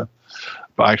 but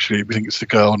actually we think it's the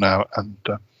girl now, and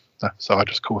so I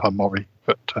just call her Maury.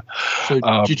 But so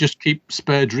do you just keep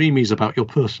spare Dreamies about your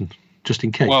person? Just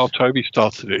in case. Well, Toby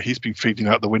started it. He's been feeding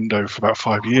out the window for about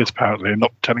 5 years, apparently, and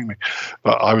not telling me.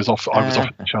 But I was off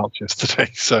the chance yesterday.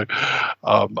 So,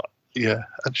 and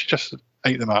she just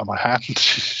ate them out of my hand.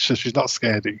 She's not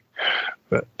scaredy.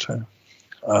 But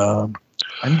I'm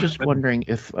just wondering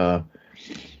if a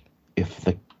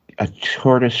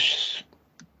tortoise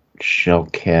shell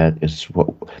cat is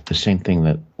the same thing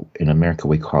that in America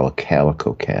we call a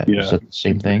calico cat. Yeah. Is that the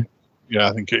same thing? Yeah,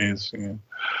 I think it is. Yeah.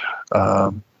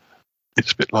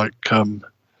 It's a bit like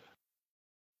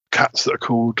cats that are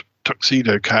called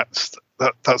tuxedo cats.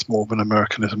 That's more of an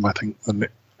Americanism, I think. Than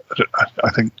I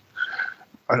think.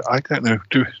 I don't know.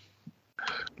 Do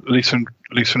Lisa and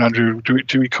Andrew?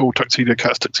 Do we call tuxedo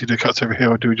cats over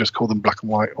here, or do we just call them black and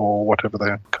white, or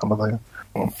whatever colour they are?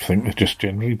 I think they're just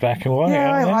generally black and white.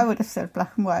 Yeah, I would have said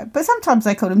black and white, but sometimes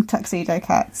they call them tuxedo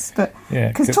cats. But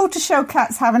because tortoiseshell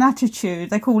cats have an attitude,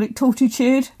 they call it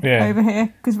tortitude over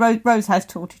here. Because Rose has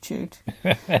tortitude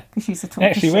because she's a tortoiseshell.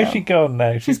 Actually, where's she gone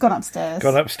now? She's gone upstairs.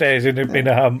 Gone upstairs in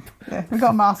a hump. Yeah, we've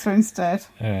got Martha instead.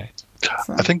 Right.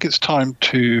 So. I think it's time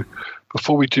to,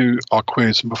 before we do our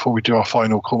quiz and before we do our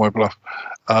final Call My Bluff,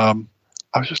 I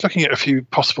was just looking at a few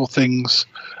possible things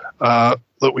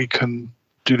that we can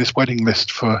do this wedding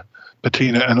list for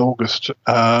Bettina and August.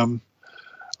 I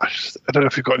don't know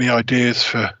if you've got any ideas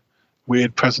for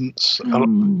weird presents.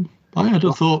 I had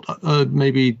a thought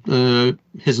maybe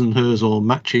his and hers or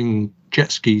matching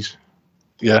jet skis.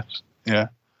 Yes, yeah.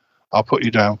 I'll put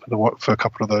you down for a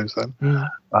couple of those then.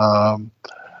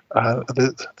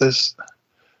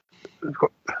 We've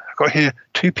got here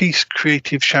 2-piece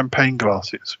creative champagne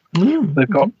glasses. They've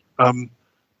got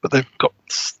but they've got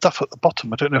stuff at the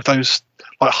bottom. I don't know if those,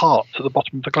 like hearts at the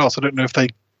bottom of the glass, I don't know if they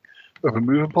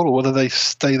removable, or whether they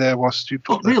stay there whilst you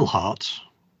put real hearts.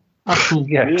 Actual,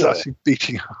 it's actually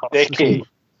beating hearts. Sticky.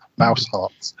 Mouse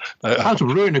hearts. How to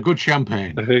ruin a good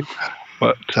champagne.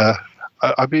 But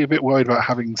I'd be a bit worried about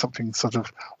having something sort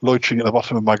of loitering at the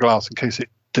bottom of my glass in case it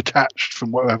detached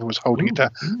from whatever was holding it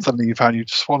down. Suddenly you found you'd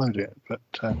swallowed it. But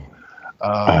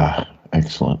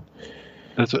excellent.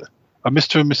 There's a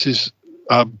Mr. and Mrs.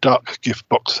 Duck gift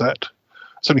box set.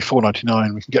 It's only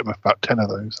 $4.99. We can get them about 10 of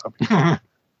those.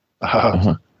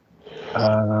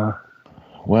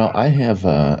 Well, I have.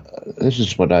 This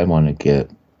is what I want to get.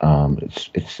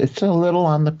 It's a little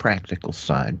on the practical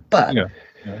side, but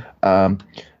a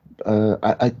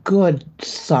good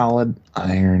solid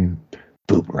iron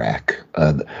boot rack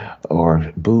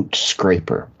or boot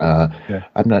scraper.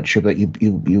 I'm not sure, but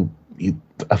you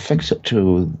affix it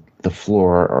to the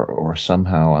floor or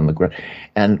somehow on the ground,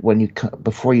 and when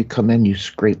before you come in, you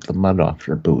scrape the mud off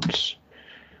your boots.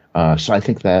 So I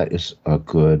think that is a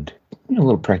good, a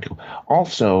little practical.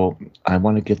 Also, I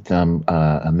want to get them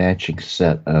a matching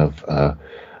set of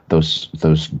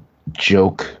those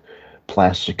joke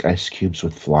plastic ice cubes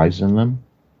with flies in them.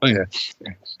 Oh yes.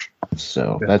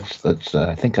 So that's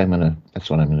I think that's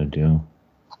what I'm gonna do.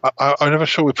 I'm never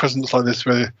sure with presents like this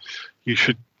whether you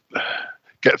should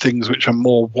get things which are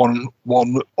more one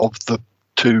of the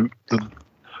two,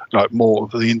 like more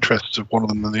of the interests of one of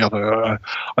them than the other.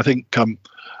 I think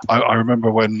I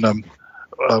remember when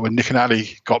Nick and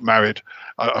Ali got married,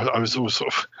 I was always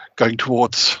sort of going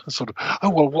towards sort of,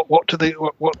 what do they,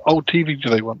 what old TV do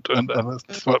they want? And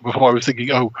before I was thinking,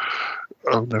 oh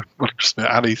no, well, just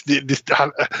a minute,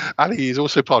 Ali is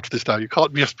also part of this now. You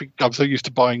can't just be. I'm so used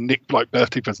to buying Nick like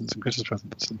birthday presents and Christmas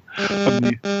presents.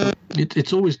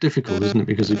 It's always difficult, isn't it?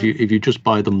 Because if you just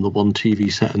buy them the one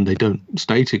TV set and they don't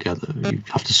stay together, you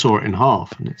have to saw it in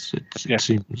half, and it's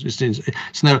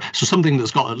now so something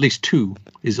that's got at least two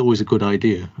is always a good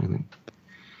idea, I think.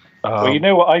 Well, you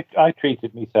know what I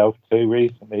treated myself to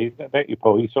recently, don't you,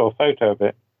 Paul? You saw a photo of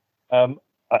it. I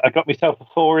got myself a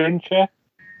 4-incher.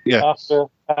 Yes.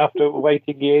 After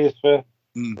waiting years for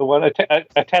one, a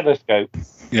telescope.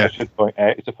 Yeah. I should point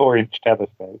out it's a 4-inch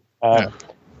telescope. I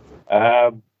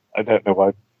don't know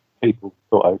why people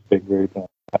thought I was being rude.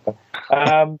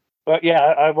 But yeah,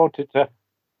 I wanted to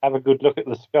have a good look at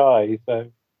the sky.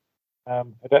 So I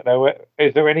don't know.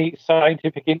 Is there any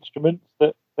scientific instruments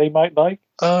that they might like?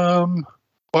 Well,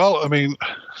 I mean,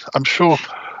 I'm sure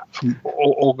from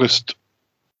August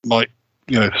might.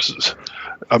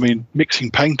 I mean,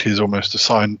 mixing paint is almost a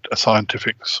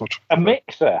scientific sort of... A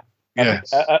mixer?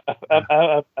 Yes. A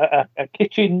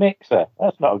kitchen mixer.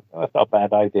 That's not a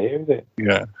bad idea, is it?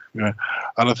 Yeah. And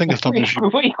I think it's not...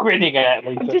 What are you grinning at,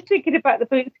 Lisa? I'm just thinking about the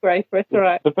boot scraper, it's all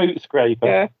right. The boot scraper?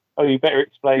 Yeah. Oh, you better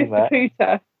explain Mr.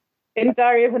 that. Pooter. In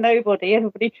Diary of a Nobody,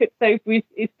 everybody trips over his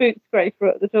boot scraper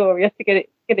at the door. He has to get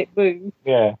it moved.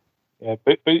 Yeah.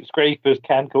 Boot scrapers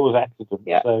can cause accidents.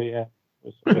 Yeah. So, yeah.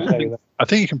 I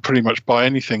think you can pretty much buy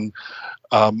anything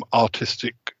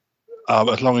artistic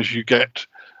as long as you get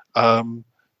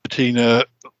patina,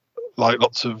 like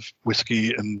lots of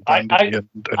whiskey and brandy and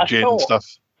gin and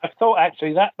stuff. I thought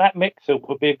actually that mixer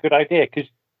would be a good idea because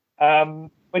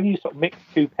when you sort of mix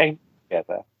two paints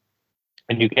together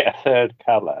and you get a third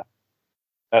colour,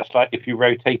 that's like if you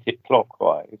rotate it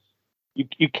clockwise.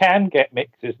 You can get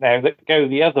mixers now that go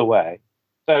the other way,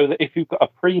 so that if you've got a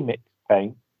pre-mixed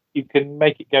paint, you can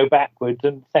make it go backwards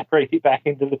and separate it back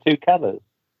into the two colours.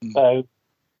 So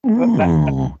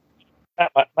that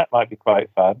might be quite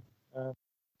fun.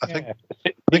 I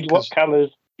think what colours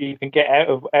you can get out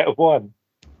of one.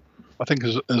 I think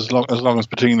as long as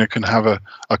Bettina can have a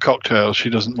cocktail, she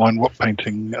doesn't mind what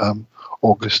painting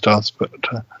August does. But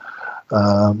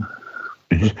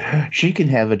she can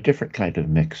have a different kind of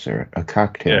mixer, a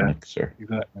cocktail mixer.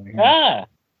 Exactly.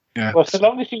 Yeah. Well, so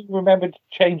long as you remember to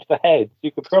change the heads, you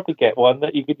could probably get one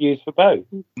that you could use for both.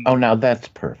 Oh, now that's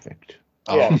perfect.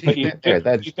 Yeah, but you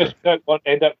just don't want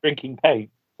to end up drinking paint.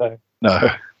 So No,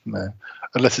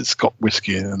 unless it's got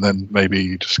whiskey in, and then maybe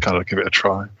you just kind of give it a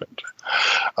try. But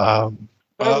I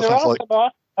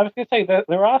was going to say that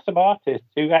there are some artists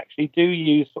who actually do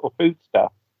use sort of food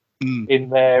stuff in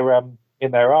their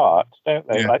art, don't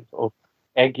they? Yeah. Like sort of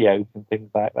egg yolks and things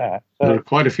like that. So there are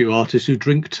quite a few artists who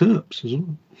drink terps as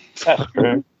well. That's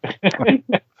true.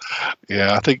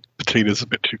 Yeah, I think Bettina's a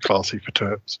bit too classy for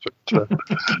terps, but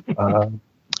terps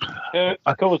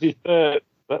causes terps.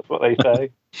 That's what they say.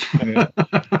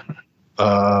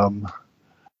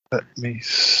 Let me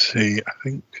see. I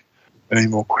think any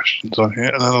more questions on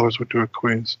here, and otherwise we'll do a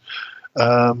quiz.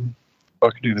 I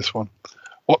can do this one.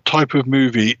 What type of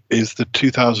movie is the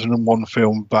 2001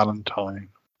 film Valentine?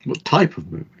 What type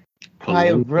of movie?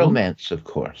 High romance, of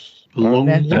course.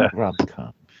 Romantic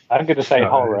rom-com. I'm going to say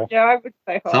horror. Yeah, I would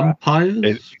say horror.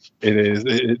 Vampires? It is.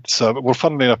 It's well,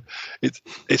 funnily enough,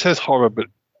 it says horror, but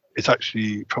it's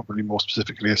actually probably more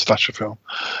specifically a slasher film,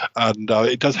 and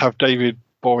it does have David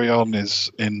Boreanaz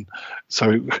is in,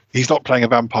 so he's not playing a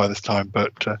vampire this time,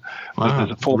 but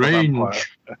there's a former vampire.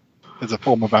 There's a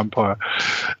former vampire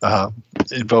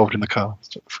involved in the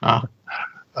cast.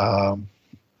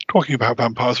 Talking about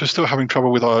vampires, we're still having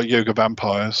trouble with our yoga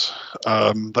vampires.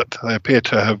 That they appear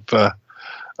to have.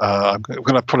 I'm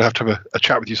going to probably have to have a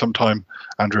chat with you sometime,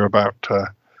 Andrew, about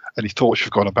any thoughts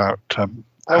you've got about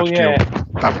how to deal with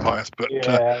vampires. But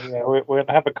we're going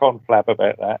to have a conflab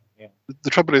about that. Yeah. The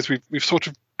trouble is, we've sort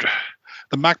of,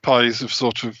 the magpies have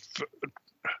sort of,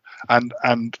 and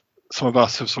some of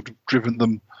us have sort of driven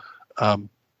them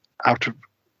out of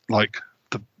like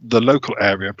the local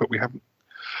area, but we haven't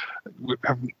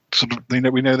sort of,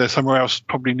 we know they're somewhere else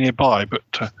probably nearby,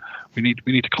 but we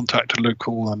need to contact a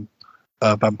local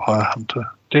vampire hunter.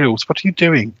 Deals, what are you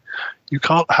doing? You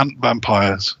can't hunt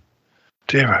vampires.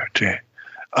 Dear oh dear.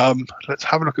 Let's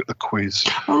have a look at the quiz.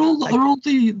 Are all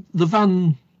the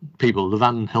Van people, the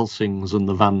Van Helsings and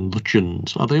the Van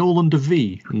Lutyens, are they all under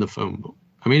V in the phone book?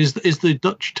 I mean, is the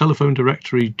Dutch telephone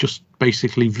directory just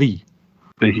basically V?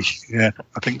 V, yeah,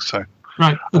 I think so.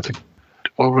 Right. Okay.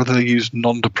 Or whether they use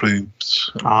nom de plumes.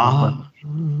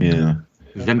 Yeah.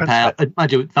 Vampire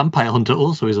Hunter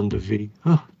also is under V.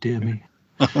 Oh, dear me.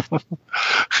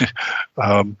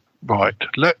 Right,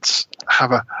 let's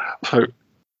have so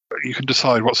you can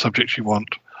decide what subject you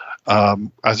want.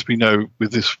 As we know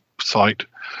with this site,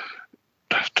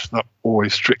 it's not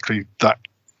always strictly that,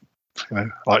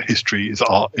 like history is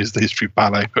art, is the history of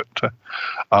ballet,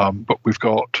 but we've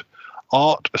got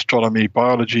art, astronomy,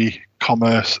 biology,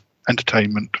 commerce,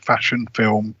 entertainment, fashion,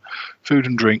 film, food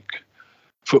and drink,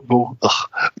 football,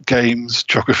 games,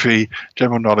 geography,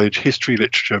 general knowledge, history,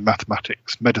 literature,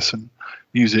 mathematics, medicine,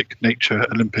 music, nature,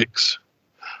 Olympics,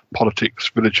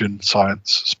 politics, religion,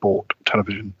 science, sport,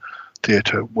 television,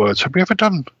 theatre, words. Have we ever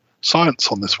done science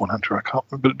on this one, Andrew? I can't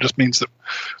remember. It just means that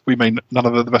none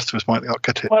of the rest of us might not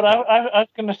get it. Well, I was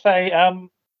going to say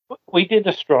we did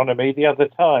astronomy the other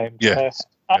time. Yes.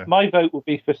 My vote would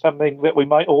be for something that we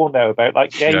might all know about,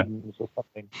 like games or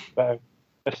something. So,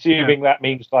 assuming that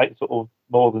means like sort of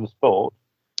more than sport.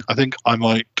 I think I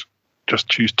might just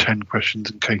choose 10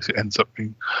 questions in case it ends up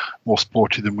being more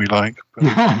sporty than we like.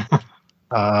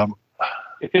 But,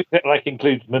 if it like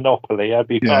includes Monopoly, I'd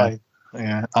be fine.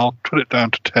 Yeah, I'll put it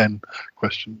down to 10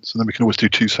 questions, and then we can always do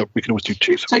two.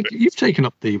 You've taken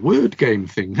up the word game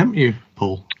thing, haven't you,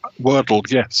 Paul? Wordle,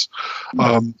 yes.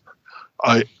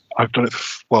 I've done it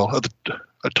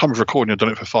at time of recording. I've done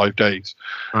it for 5 days,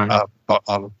 right. But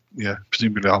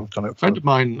presumably I'll have done it. A friend of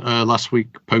mine last week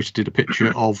posted a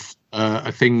picture of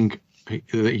a thing that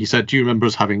he said, "Do you remember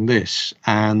us having this?"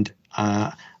 And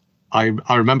I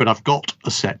remembered I've got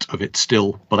a set of it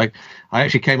still, but I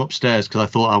actually came upstairs because I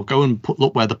thought I'll go and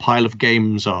look where the pile of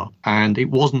games are, and it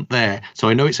wasn't there. So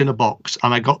I know it's in a box,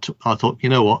 and I thought, you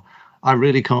know what, I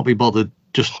really can't be bothered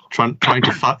just trying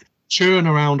to churn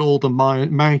around all the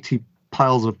mighty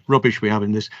piles of rubbish we have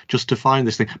in this just to find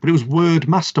this thing. But it was Word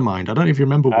Mastermind. I don't know if you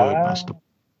remember Word Mastermind.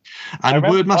 And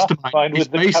Word Mastermind is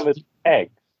basically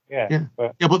eggs.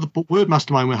 But the Word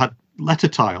Mastermind we had letter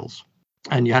tiles,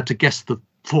 and you had to guess the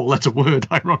 4-letter word,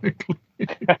 ironically,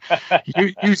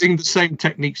 using the same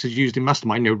techniques as used in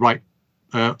Mastermind. Right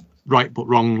but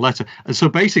wrong letter. And so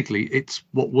basically, it's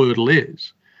what Wordle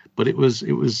is. But it was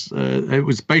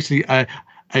basically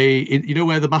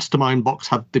where the Mastermind box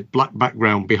had the black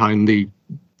background behind the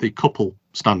couple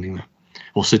standing there,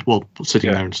 or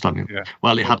sitting there and standing there.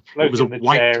 Well, it was a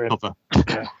white cover.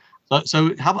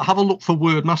 So have a look for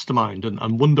Word Mastermind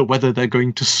and wonder whether they're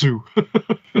going to sue.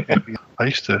 I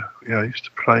used to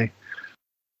play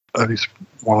at least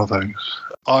one of those.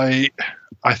 I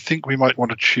think we might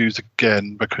want to choose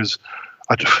again because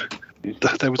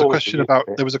there was a question about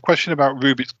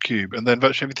Rubik's Cube, and then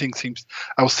virtually everything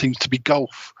seems to be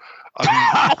golf.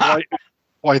 I mean,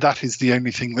 why that is the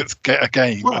only thing that's a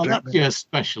game? Well, that's your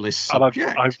specialist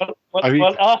subject.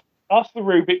 Ask the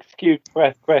Rubik's Cube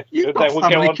question. You've got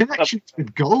family connections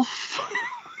with golf.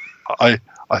 I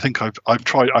think I've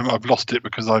tried. I've lost it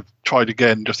because I've tried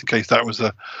again just in case that was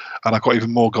and I got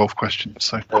even more golf questions.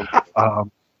 So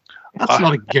that's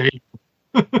not a game.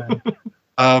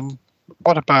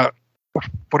 What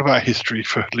about history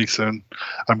for Lisa, and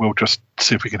we'll just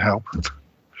see if we can help.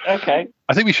 Okay.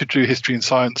 I think we should do history and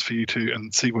science for you two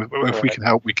and see if we can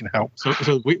help. We can help.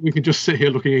 So we can just sit here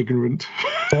looking ignorant.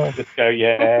 Just go,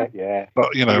 yeah. But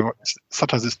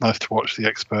sometimes it's nice to watch the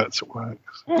experts at work.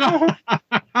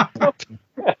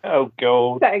 Oh,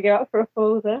 God. Setting you up for a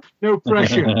fall there. No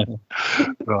pressure.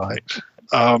 Right.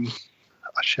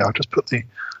 Actually, I'll just put the.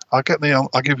 I'll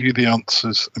give you the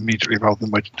answers immediately rather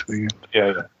than waiting till the end.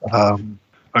 Yeah.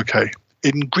 Okay.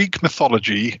 In Greek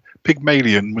mythology,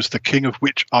 Pygmalion was the king of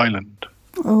which island?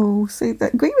 Oh, see,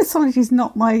 that Greek mythology is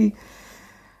not my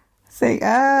thing.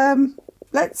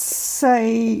 Let's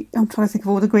say I'm trying to think of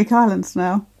all the Greek islands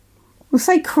now. We'll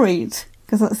say Crete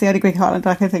because that's the only Greek island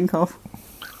I can think of.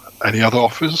 Any other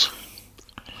offers?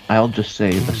 I'll just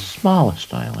say the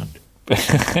smallest island.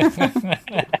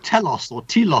 Telos or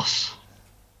Telos.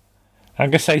 I'm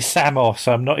going to say Samos.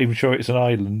 I'm not even sure it's an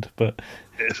island, but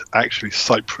It's actually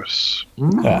Cyprus.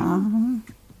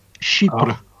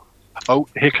 Chypre. Oh,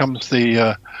 here comes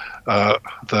the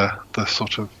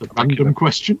sort of random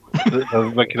question.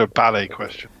 the regular ballet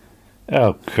question.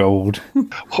 Oh, God.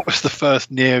 What was the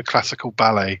first neoclassical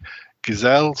ballet?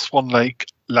 Gazelle, Swan Lake,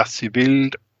 La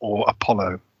Sibylle, or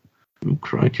Apollo? Oh,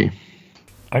 crikey.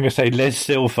 I'm going to say Les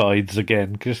Sylphides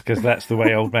again, just because that's the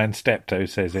way Old Man Steptoe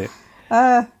says it.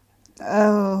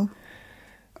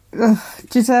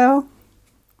 Giselle?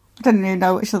 I don't even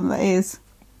know which one that is.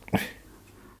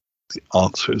 The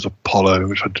answer is Apollo,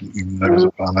 which I didn't even know was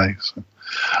a ballet. So,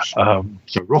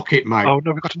 it's a rocket, mate. Oh,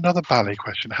 no, we've got another ballet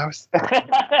question. How is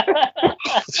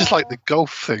this is like the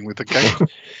golf thing with the game.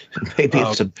 Maybe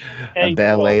it's a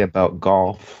ballet about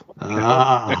golf.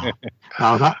 Now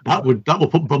that would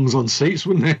put bums on seats,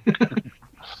 wouldn't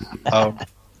it?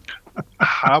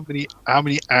 How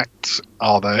many acts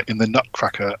are there in the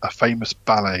Nutcracker, a famous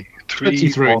ballet?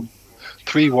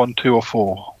 33. 1, 2, or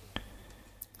 4?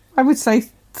 I would say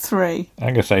 3. I'm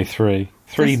going to say 3.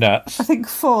 3 nuts. I think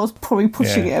 4's probably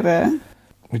pushing it a bit.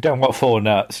 We don't want 4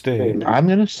 nuts, do you? I'm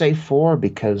going to say 4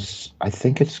 because I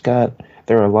think there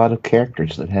are a lot of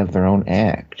characters that have their own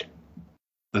act.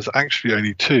 There's actually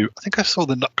only 2. I think I saw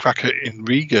the Nutcracker in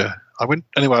Riga. I went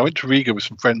to Riga with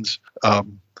some friends. We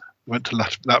went to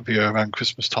Latvia around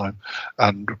Christmas time,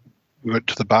 and we went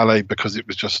to the ballet because it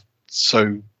was just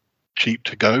so cheap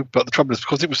to go. But the trouble is,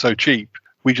 because it was so cheap,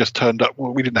 we just turned up.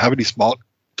 Well, we didn't have any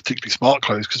particularly smart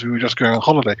clothes because we were just going on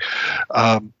holiday.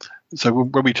 So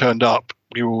when we turned up,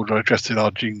 we were all dressed in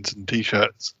our jeans and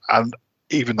t-shirts, and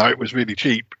even though it was really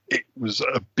cheap, it was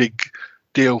a big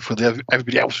deal for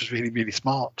everybody else was really, really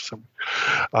smart. So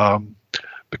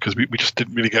because we just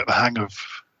didn't really get the hang of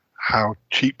how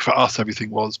cheap for us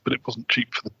everything was, but it wasn't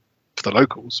cheap for the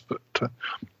locals. But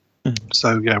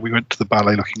so yeah, we went to the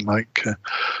ballet looking like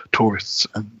tourists,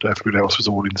 and everybody else was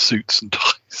all in suits and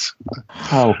ties.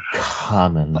 How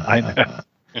common! I know.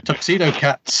 Tuxedo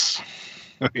cats.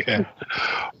 Yeah.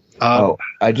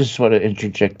 I just want to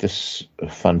interject this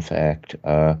fun fact.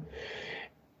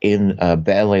 In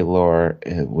ballet lore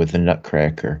with the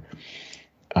Nutcracker,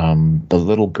 the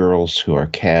little girls who are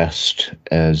cast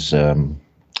as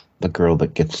the girl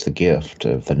that gets the gift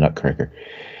of the Nutcracker,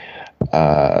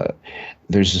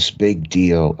 there's this big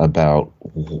deal about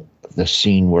the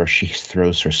scene where she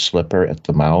throws her slipper at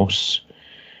the mouse,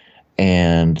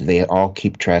 and they all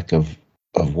keep track of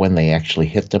when they actually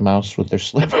hit the mouse with their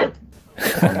slipper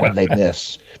or when they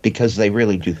miss, because they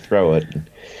really do throw it.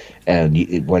 And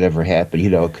whatever happened,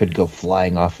 it could go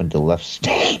flying off into left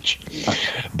stage.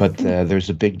 But there's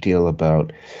a big deal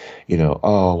about,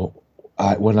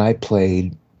 when I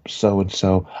played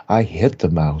so-and-so, I hit the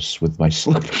mouse with my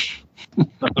slipper.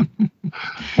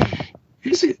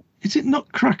 Is it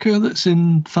Nutcracker that's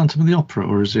in Phantom of the Opera,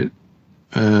 or is it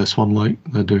Swan Lake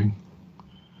they're doing?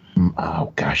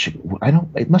 Oh, gosh.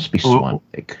 It must be Swan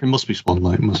Lake. It must be Swan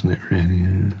Lake, mustn't it, really?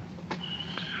 Yeah.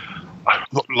 I'm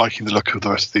not liking the look of the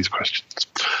rest of these questions.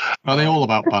 Are they all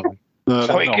about ballet?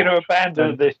 So we're going to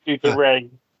abandon this due to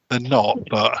rain. They're not,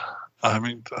 but I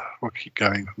mean, we'll keep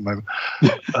going for the moment.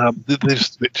 They're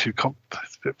just a bit too a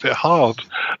bit hard.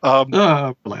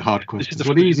 Like hard questions.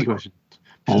 What easy questions?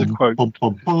 This is a quote.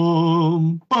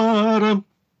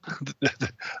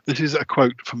 This is a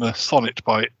quote from a sonnet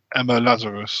by Emma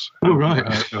Lazarus, who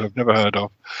I've never heard of.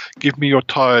 Give me your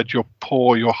tired, your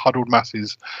poor, your huddled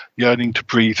masses, yearning to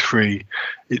breathe free.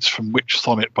 It's from which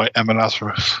sonnet by Emma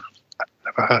Lazarus? I've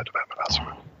never heard of Emma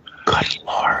Lazarus. Good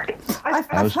Lord.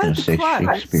 I was going to say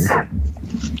Shakespeare.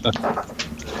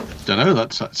 Don't know.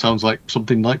 That sounds like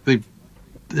something like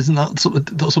isn't that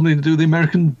something to do with the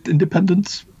American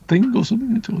independence thing or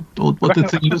something? Or what the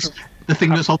thing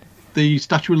that's on the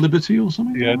Statue of Liberty or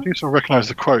something? Yeah, I do sort of recognise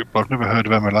the quote, but I've never heard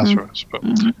of Emma Lazarus. But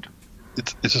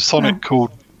it's a sonnet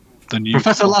called The New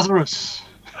Professor Lazarus.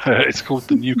 It's called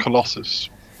The New Colossus.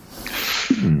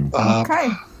 Okay.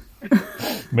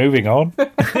 Moving on.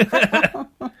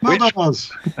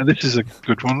 And this is a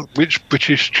good one. Which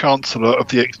British Chancellor of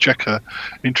the Exchequer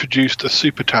introduced a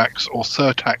super tax or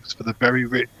surtax for the very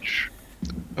rich?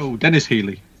 Oh, Dennis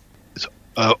Healey. It's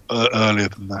earlier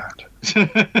than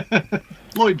that.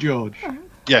 Lloyd George.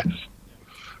 Yes.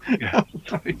 Yeah.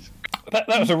 That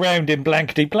was a round in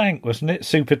blankety blank, wasn't it?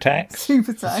 Super tax.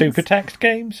 Super tax. Super tax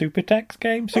game. Super tax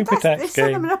game. Super tax It's on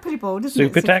the game. Monopoly board, isn't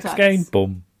Super it? tax game.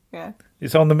 Boom. Yeah.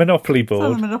 It's on the Monopoly board.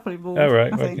 It's on the Monopoly board. All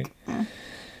right. I Okay. think.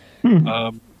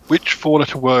 Yeah. Which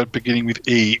four-letter word beginning with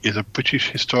E is a British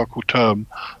historical term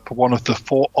for one of the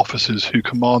four officers who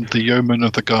command the yeomen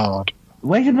of the guard?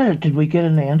 Wait a minute. Did we get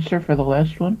an answer for the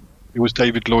last one? It was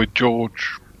David Lloyd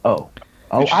George. Oh,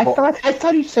 I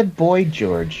thought he said Boy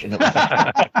George. And it was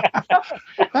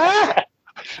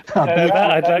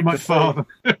I'd like my to say. father.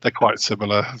 They're quite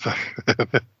similar.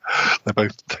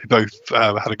 they both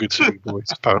had a good singing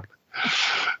voice, apparently.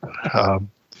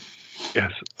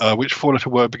 Yes. Which four-letter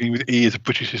word beginning with E is a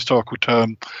British historical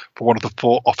term for one of the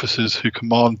four officers who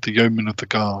command the yeomen of the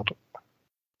guard?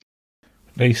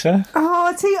 Lisa?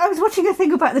 Oh, see, I was watching a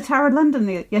thing about the Tower of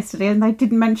London yesterday, and they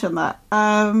didn't mention that.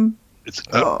 It's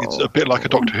a bit like a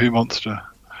Doctor Who monster.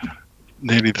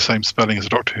 Nearly the same spelling as a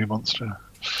Doctor Who monster.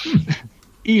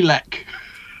 Elec.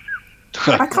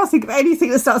 I can't think of anything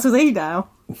that starts with E now.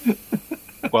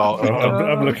 Well,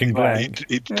 I'm looking blank.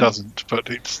 It doesn't, but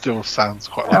it still sounds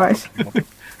quite All like right.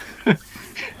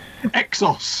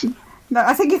 Exos. No,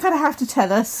 I think you're going to have to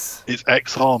tell us. It's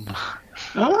Exon.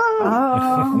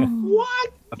 Oh. What?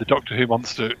 And the Doctor Who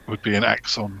monster would be an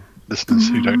Exxon. Listeners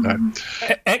who don't know.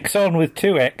 Exxon with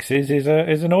two X's is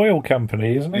an oil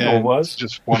company, isn't it? Yeah, Or was? it's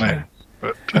just one A.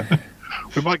 But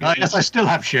we might get Yes, I still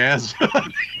have shares.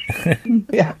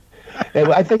 yeah.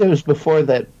 I think it was before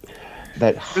that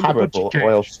horrible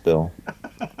oil spill.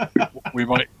 we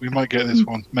might get this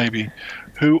one maybe.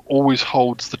 Who always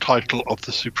holds the title of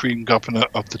the Supreme Governor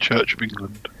of the Church of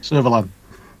England? Sutherland.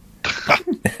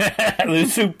 The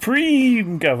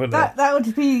Supreme Governor. That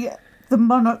would be the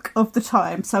monarch of the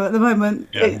time. So at the moment,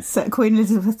 it's Queen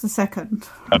Elizabeth II.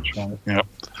 That's right. Yeah.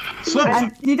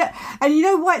 And you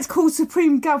know why it's called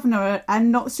Supreme Governor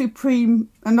and not Supreme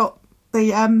and not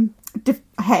the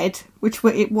head, which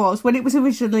it was when it was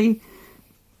originally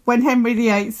when Henry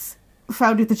VIII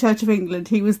founded the Church of England.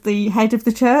 He was the head of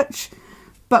the church,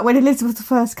 but when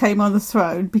Elizabeth I came on the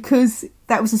throne, because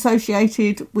that was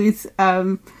associated with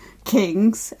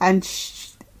kings and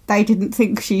they didn't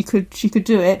think she could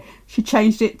do it, she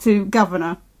changed it to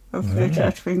Governor of the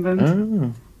Church of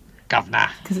England. Governor.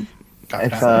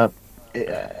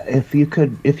 If you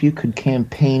could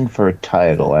campaign for a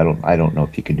title, I don't know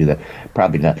if you could do that.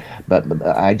 Probably not. But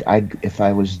if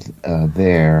I was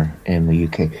there in the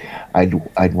UK,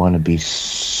 I'd want to be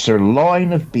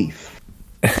sirloin of beef.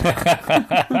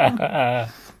 Yeah.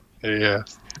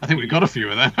 I think we've got a few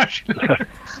of them actually.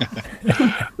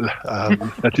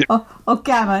 Or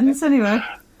gammons, anyway.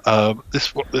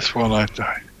 This one I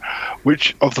don't.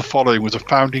 Which of the following was a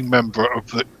founding member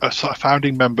of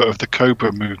the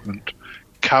Cobra movement?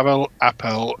 Carol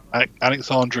Appel,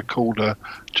 Alexandra Calder,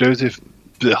 Joseph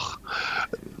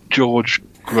George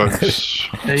Gross.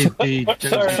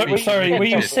 Sorry, were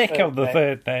you sick of the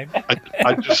third name?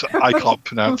 I can't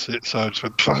pronounce it, so I just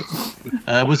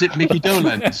went. Was it Mickey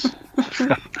Dolenz?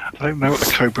 I don't know what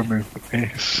the Cobra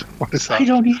movement is. What is that? I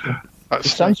don't either. It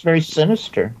sounds very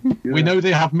sinister. We know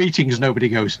they have meetings nobody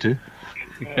goes to.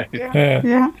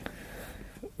 Yeah.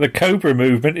 The Cobra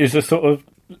movement is a sort of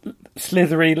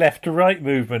slithery left to right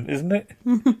movement, isn't it?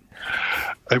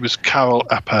 It was Carol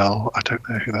Appel. I don't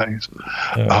know who that is.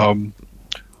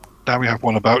 Now we have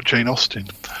one about Jane Austen.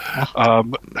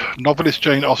 Novelist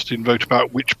Jane Austen wrote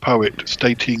about which poet,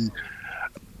 stating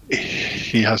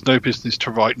he has no business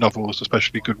to write novels,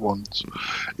 especially good ones.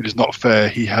 It is not fair.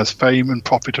 He has fame and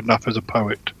profit enough as a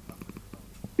poet.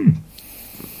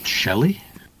 Shelley?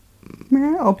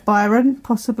 Yeah, or Byron,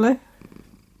 possibly.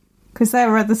 Because they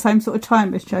were at the same sort of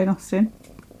time as Jane Austen.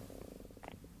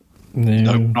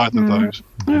 No, neither of those.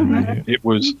 It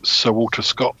was Sir Walter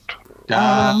Scott.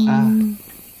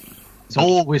 It's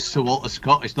always Sir Walter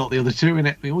Scott. It's not the other two in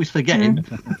it. We always forget him.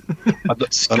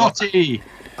 Scotty!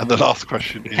 And the last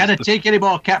question is... Can I take any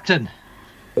more, Captain?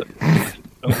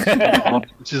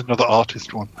 This is another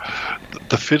artist one.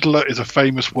 The Fiddler is a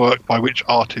famous work by which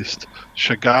artist?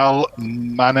 Chagall,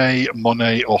 Manet,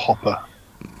 Monet, or Hopper?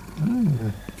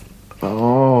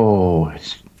 Oh,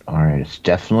 all right. It's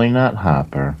definitely not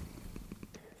Hopper.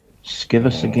 Just give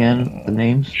us again the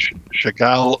names.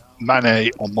 Chagall,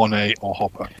 Manet, or Monet, or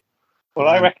Hopper. Well,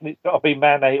 I reckon it's got to be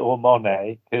Manet or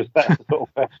Monet, because that's the sort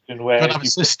of question where if you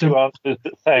put two answers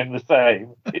that sound the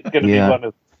same, it's going to be one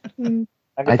of them.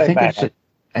 I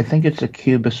think it's a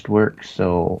Cubist work,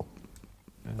 so.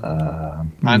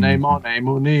 Manet, Monet,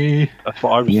 Monet. That's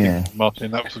what I was thinking,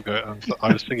 Martin. That was good.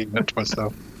 I was thinking that to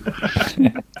myself.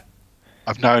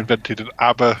 I've now invented an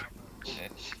ABBA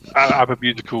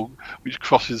musical which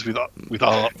crosses with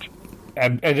art.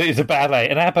 And it's a ballet,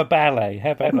 an ABBA ballet.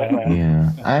 How about that?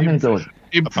 Yeah, I'm going to go with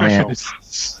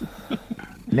impressions.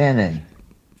 Manet.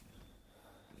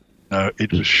 No,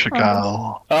 it was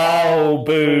Chagall. Oh,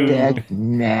 boo!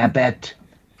 Nabbit.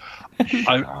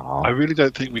 I really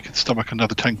don't think we can stomach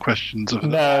another 10 questions.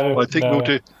 No, I think we'll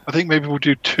do. I think maybe we'll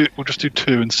do two. We'll just do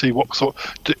two and see what sort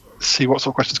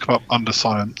of questions come up under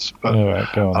science. But, all right,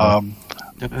 go on.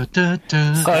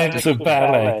 Science of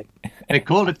ballet. They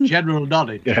call it general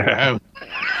knowledge. Yeah.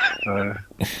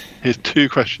 Here's 2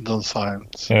 questions on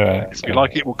science. All right, if you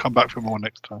like it, we'll come back for more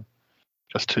next time.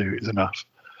 Just 2 is enough.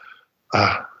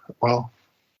 Well,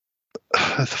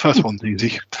 the first one's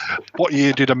easy. What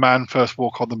year did a man first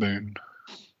walk on the moon?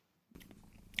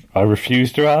 I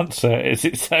refuse to answer. Is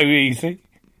it so easy?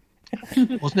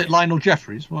 Wasn't it Lionel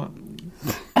Jeffries? What?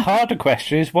 A harder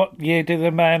question is, what year did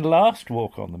a man last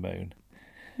walk on the moon?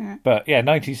 Yeah. But,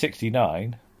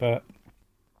 1969, but...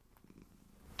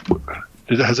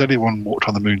 Has anyone walked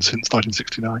on the moon since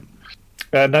 1969?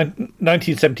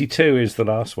 1972 is the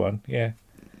last one, yeah.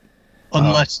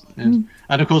 Unless... Yes.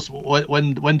 And, of course,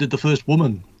 when did the first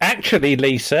woman... Actually,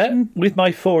 Lisa, with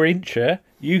my 4-incher,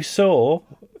 you saw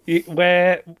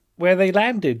where they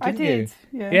landed, didn't you? I did,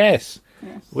 yeah. Yes.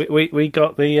 We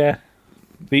got the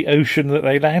ocean that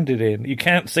they landed in. You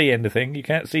can't see anything. You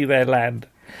can't see their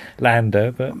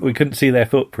lander, but we couldn't see their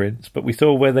footprints, but we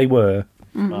saw where they were.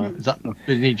 Mm-hmm.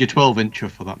 You need your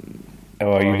 12-incher for that.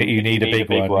 Oh, you need a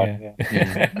big one.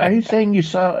 Yeah. Are you saying you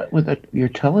saw it with your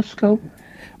telescope?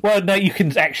 Well, no, you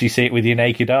can actually see it with your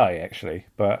naked eye, actually,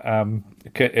 but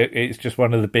it's just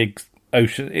one of the big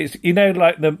ocean. It's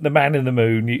like the man in the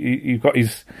moon. You've got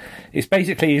it's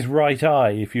basically his right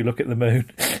eye. If you look at the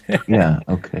moon, yeah,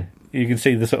 okay, you can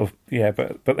see the sort of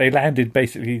but they landed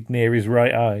basically near his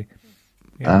right eye.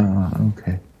 Yeah. Oh,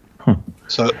 okay. Huh.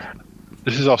 So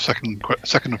this is our second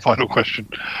and final question.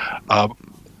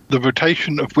 The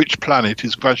rotation of which planet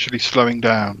is gradually slowing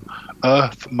down?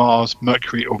 Earth, Mars,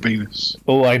 Mercury, or Venus?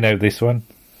 Oh, I know this one,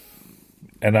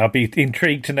 and I'll be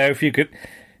intrigued to know if you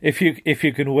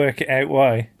can work it out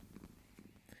why.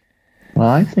 Well,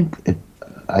 I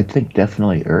think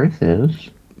definitely Earth is.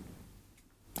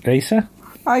 Lisa?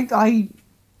 I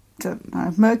don't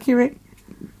know. Mercury?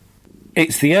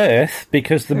 It's the Earth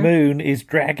because the moon is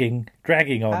dragging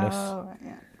on us. Right,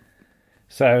 yeah.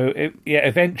 So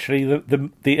eventually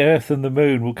the Earth and the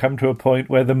moon will come to a point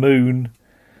where the moon,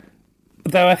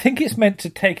 though I think it's meant to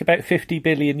take about 50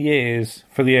 billion years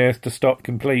for the Earth to stop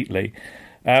completely.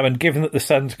 And given that the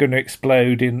sun's going to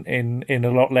explode in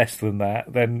a lot less than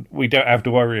that, then we don't have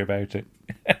to worry about it.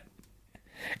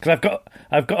 Because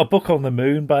I've got a book on the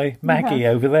moon by Maggie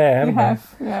over there, haven't I?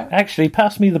 Yeah. Actually,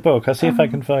 pass me the book. I'll see if I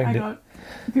can find it.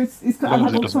 Because it's got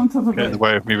other books on top of Get it. in the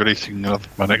way of me releasing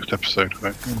my next episode.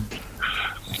 Right?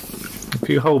 If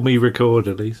you hold me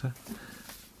recorded, Lisa.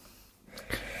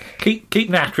 Keep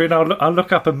nattering. I'll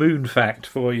look up a moon fact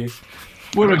for you.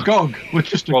 We're agog. We're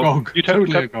just agog. You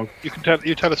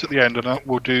tell us at the end, and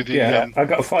we'll do the. I've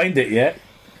got to find it yet.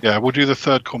 Yeah, we'll do the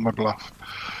third Call My Bluff.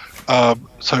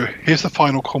 So here's the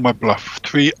final Call My Bluff.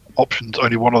 3 options,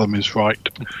 only one of them is right.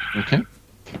 Okay.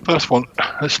 First one,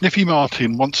 Sniffy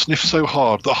Martin once sniffed so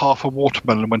hard that half a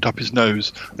watermelon went up his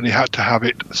nose and he had to have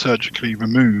it surgically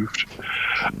removed.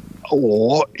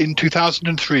 Or, in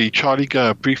 2003, Charlie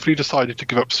Gurr briefly decided to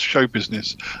give up show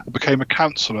business and became a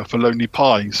counsellor for Lonely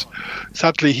Pies.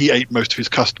 Sadly, he ate most of his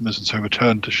customers and so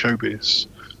returned to showbiz.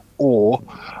 Or,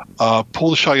 Paul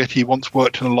the Shy Yeti once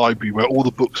worked in a library where all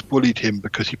the books bullied him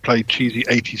because he played cheesy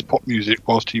 80s pop music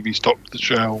whilst TV stocked the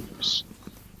shelves.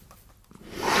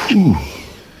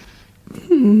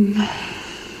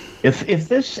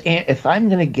 If I'm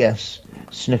going to guess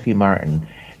Sniffy Martin,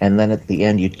 and then at the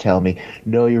end you tell me,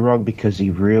 no, you're wrong because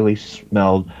he really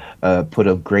put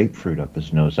a grapefruit up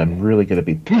his nose, I'm really going to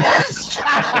be pissed.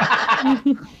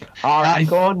 I'm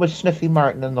going with Sniffy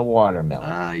Martin and the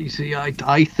watermelon. You see,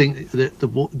 I think that the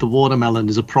watermelon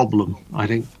is a problem. I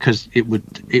think because it would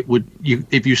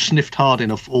if you sniffed hard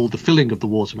enough, all the filling of the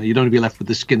watermelon, you'd only be left with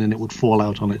the skin, and it would fall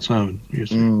out on its own. You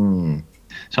see.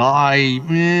 So I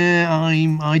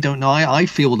don't know. I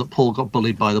feel that Paul got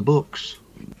bullied by the books.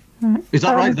 Is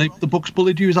that right? The books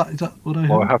bullied you? Is that what I heard?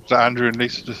 Well, I have to Andrew and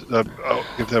Lisa just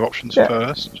give their options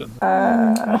first.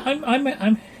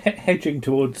 I'm hedging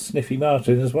towards Sniffy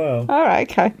Martin as well. All right,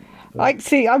 okay.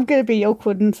 I'm going to be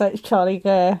awkward and say it's Charlie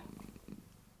Gare.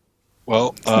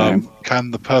 Well,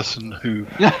 can the person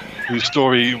whose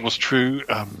story was true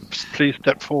please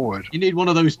step forward? You need one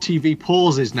of those TV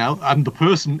pauses now, and the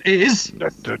person is...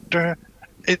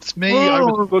 It's me. I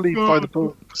was bullied by the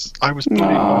books. I was bullied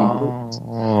by the books.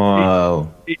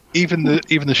 Oh. Even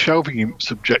the shelving imps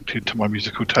objected to my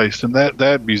musical taste, and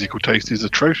their musical taste is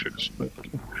atrocious. But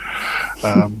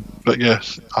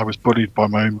yes, I was bullied by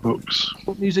my own books.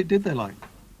 What music did they like?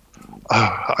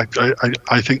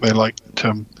 I think they liked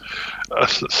some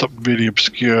really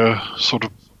obscure sort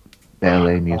of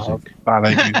ballet music.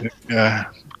 Yeah,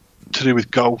 to do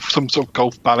with golf, some sort of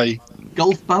golf ballet.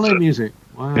 Golf ballet music.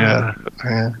 Wow. Yeah.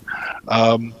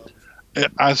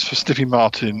 As for Stiffy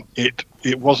Martin, it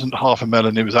wasn't half a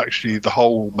melon; it was actually the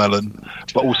whole melon,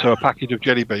 but also a package of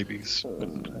jelly babies.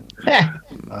 Do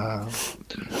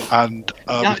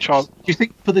you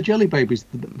think for the jelly babies,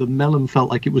 the melon felt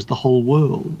like it was the whole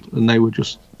world, and they were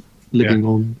just living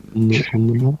on the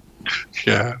melon?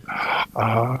 Yeah.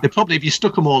 They probably, if you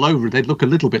stuck them all over, they'd look a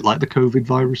little bit like the COVID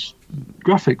virus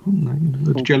graphic, wouldn't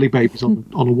they? The jelly babies on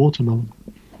a watermelon.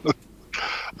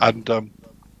 And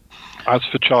as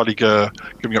for Charlie Gare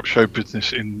giving up show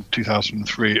business in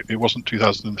 2003, it wasn't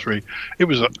 2003. It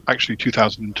was actually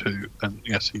 2002. And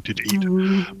yes, he did eat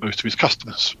most of his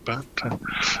customers. But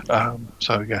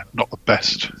so yeah, not the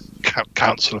best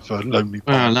counsellor for lonely.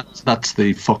 That's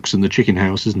the fox and the chicken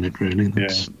house, isn't it? Really?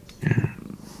 Yeah.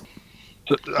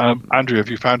 So, Andrew, have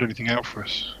you found anything out for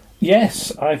us?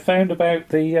 Yes, I found about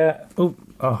the.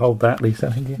 I'll hold that,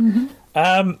 Lisa. Thank you.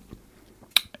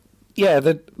 Yeah,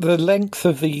 the length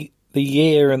of the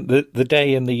year and the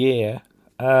day in the year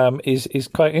is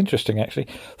quite interesting, actually.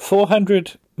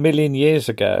 400 million years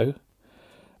ago,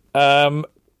 the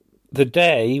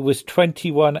day was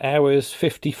 21 hours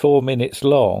 54 minutes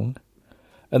long,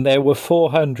 and there were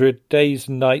 400 days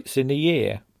and nights in a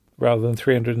year rather than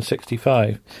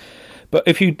 365. But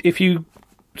if you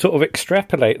sort of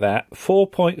extrapolate that,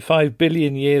 4.5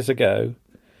 billion years ago,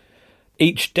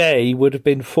 each day would have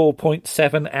been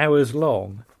 4.7 hours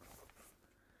long.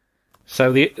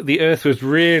 So the Earth was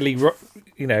really,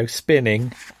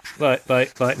 spinning like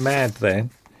mad then.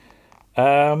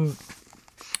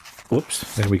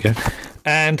 Whoops, there we go.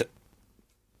 And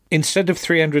instead of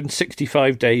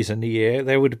 365 days in a year,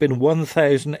 there would have been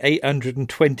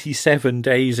 1,827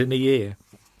 days in a year.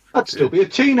 I'd still be a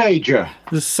teenager.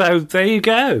 So there you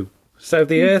go. So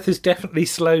the Earth has definitely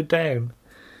slowed down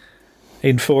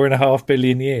in 4.5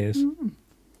 billion years.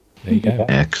 There you go.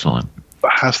 Excellent.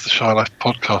 But has the Shy Life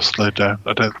podcast slowed down?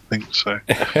 I don't think so.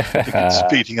 I think it's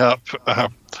speeding up.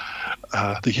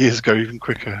 The years go even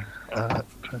quicker.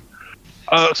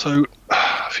 So,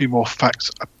 a few more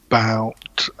facts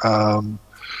about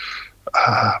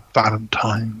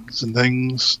Valentine's and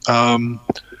things.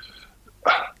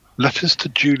 Letters to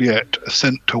Juliet are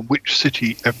sent to which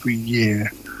city every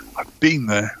year? I've been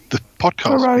there. The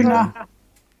podcast. Verona.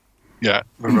 Yeah,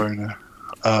 Verona.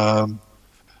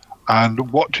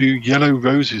 And what do yellow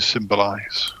roses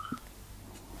symbolise?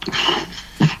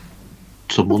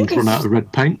 Someone's run out of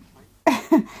red paint.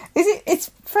 It's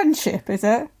friendship, is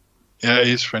it? Yeah, it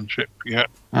is friendship. Yeah.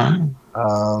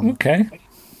 Okay.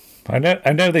 I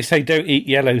know they say don't eat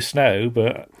yellow snow,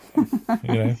 but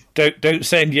don't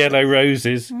send yellow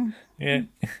roses. Yeah.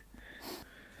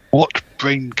 What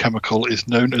brain chemical is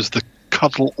known as the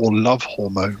cuddle or love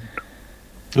hormone?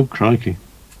 Oh, crikey.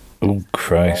 Oh,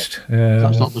 Christ.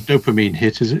 That's not the dopamine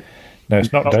hit, is it? No,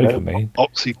 it's not dopamine.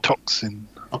 Oxytocin.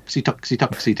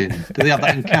 Oxytocin. Do they have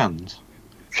that in cans?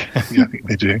 Yeah, I think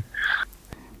they do.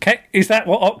 Is that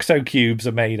what OXO cubes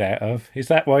are made out of? Is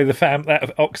that why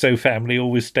that OXO family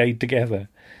always stayed together?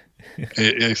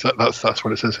 That's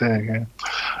what it says here,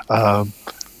 yeah.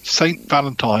 Saint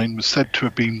Valentine was said to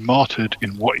have been martyred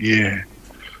in what year?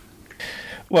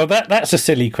 Well, that's a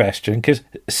silly question, because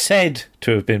said to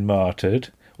have been martyred.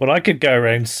 Well, I could go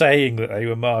around saying that they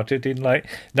were martyred in,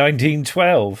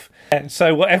 1912.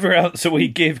 So whatever answer we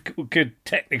give could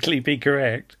technically be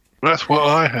correct. That's what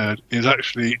I heard, is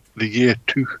actually the year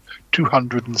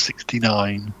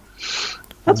 269.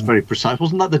 That's very precise.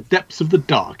 Wasn't that the depths of the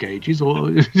Dark Ages?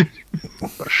 Or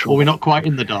sure. Or we're not quite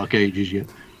in the Dark Ages yet?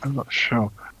 I'm not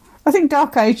sure. I think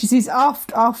Dark Ages is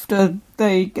after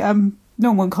the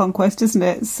Norman Conquest, isn't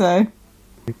it? So.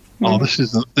 Oh, this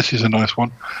is a nice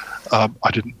one. I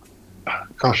didn't.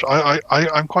 Gosh,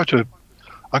 I'm quite a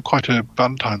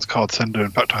Valentine's card sender. In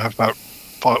fact, I have about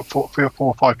 3 or 4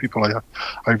 or 5 people I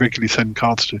regularly send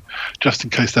cards to, just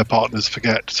in case their partners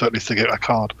forget. So at least they get a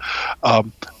card.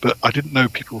 But I didn't know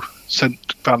people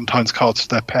sent Valentine's cards for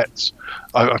their pets.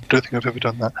 I don't think I've ever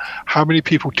done that. How many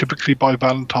people typically buy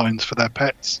Valentines for their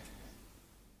pets?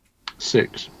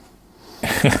 6.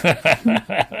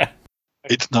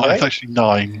 It's not. It's actually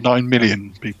 9. 9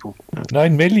 million people.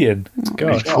 9 million?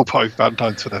 God. People buy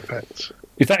Valentines for their pets.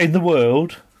 Is that in the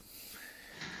world?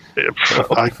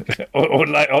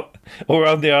 Or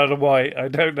on the Isle of Wight? I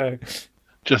don't know.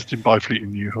 Just in Byfleet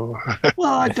in Newhall.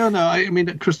 Well, I don't know. I mean,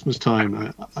 at Christmas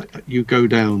time, you go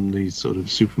down these sort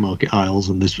of supermarket aisles,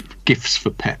 and there's gifts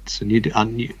for pets, and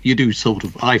you do sort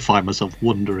of. I find myself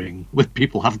wondering whether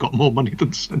people have got more money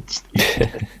than sense.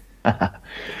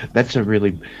 That's a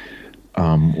really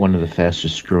one of the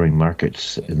fastest growing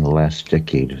markets in the last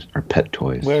decade are pet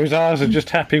toys. Whereas ours are just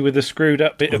happy with a screwed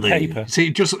up bit of paper.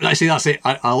 See, that's it.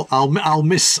 I'll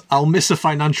miss a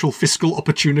financial fiscal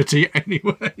opportunity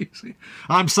anyway. See,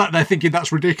 I'm sat there thinking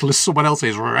that's ridiculous. Someone else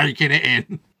is raking it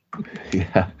in.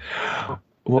 Yeah.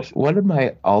 Well, one of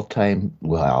my all-time,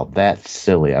 that's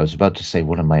silly. I was about to say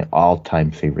one of my all-time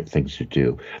favorite things to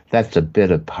do. That's a bit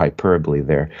of hyperbole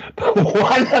there. But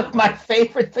one of my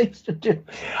favorite things to do.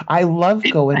 I love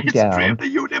going down. Of the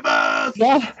universe.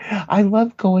 Yeah, I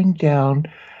love going down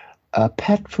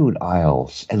pet food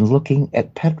aisles and looking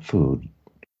at pet food.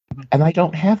 And I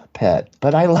don't have a pet,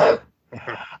 but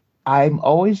I'm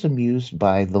always amused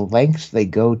by the lengths they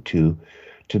go to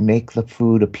make the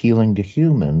food appealing to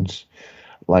humans.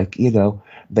 Like,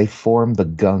 they form the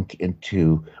gunk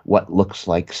into what looks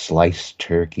like sliced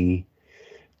turkey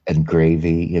and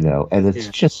gravy, and it's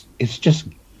just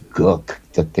gook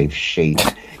that they've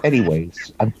shaped.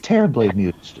 Anyways, I'm terribly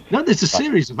amused. No, there's a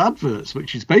series of adverts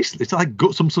which is basically it's like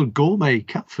some sort of gourmet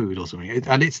cat food or something,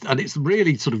 and it's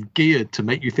really sort of geared to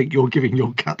make you think you're giving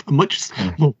your cat a much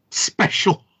more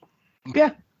special.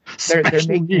 Yeah, they're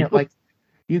making it like.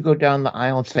 You go down the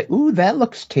aisle and say, "Ooh, that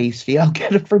looks tasty. I'll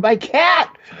get it for my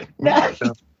cat." No.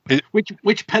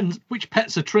 Which pets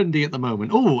are trendy at the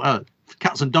moment? Oh,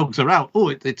 cats and dogs are out. Oh,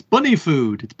 it's bunny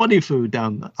food. It's bunny food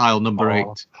down aisle number 8.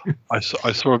 I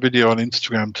saw a video on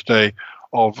Instagram today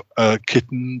of a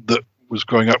kitten that was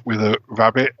growing up with a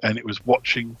rabbit, and it was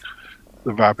watching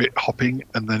the rabbit hopping,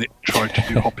 and then it tried to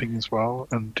do hopping as well,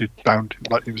 and did bound him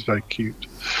like it was very cute.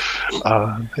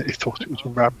 It thought it was a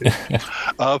rabbit.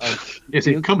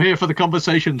 Come here for the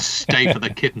conversation, stay for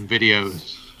the kitten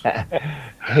videos.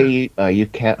 Hey, you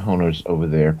cat owners over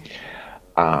there.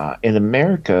 In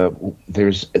America,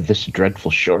 there's this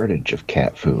dreadful shortage of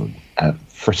cat food.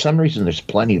 For some reason, there's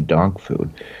plenty of dog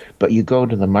food, but you go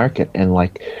to the market and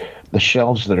the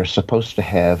shelves that are supposed to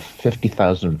have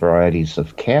 50,000 varieties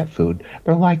of cat food,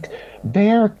 they're like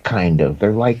bare, kind of.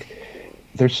 They're like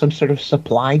there's some sort of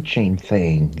supply chain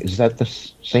thing. Is that the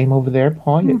same over there,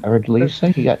 Paul? Or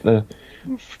Lisa? You got the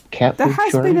cat food There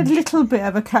has shortage? been a little bit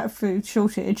of a cat food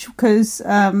shortage because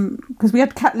we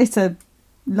had cat litter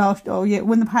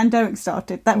when the pandemic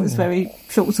started. That was very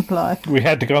short supply. We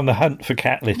had to go on the hunt for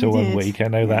cat litter one week, I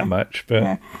know that much.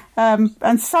 But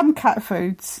and some cat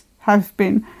foods have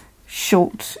been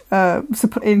short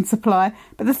in supply.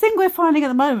 But the thing we're finding at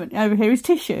the moment over here is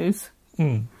tissues.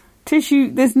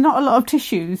 There's not a lot of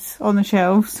tissues on the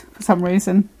shelves for some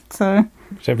reason. So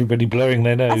is everybody blowing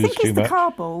their nose I think too it's much? the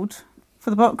cardboard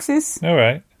for the boxes. All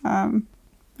right.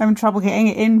 Having trouble getting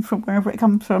it in from wherever it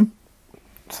comes from.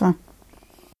 So,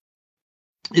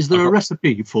 is there a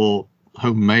recipe for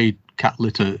homemade cat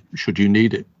litter should you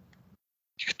need it?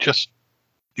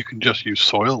 You can just use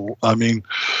soil. I mean,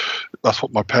 that's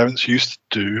what my parents used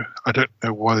to do. I don't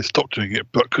know why they stopped doing it,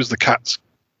 but because the cats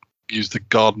use the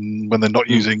garden when they're not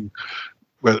using.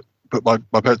 But my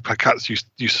cats used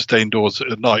to stay indoors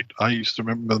at night. I used to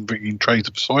remember them bringing trays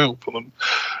of soil for them.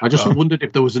 I just wondered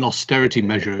if there was an austerity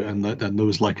measure, and then there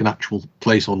was like an actual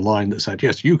place online that said,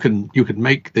 yes, you can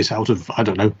make this out of, I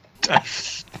don't know.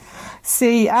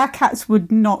 See, our cats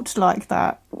would not like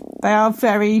that. They are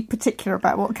very particular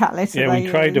about what cat litter they use. Yeah, we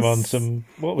tried them on some,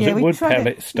 wood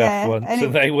pellet stuff once,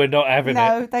 and they were not having it.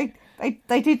 No,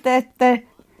 they did their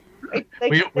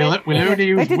we'll only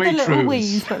use they did their little Waitrose.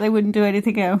 wheeze, but they wouldn't do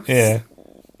anything else. Yeah.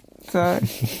 So,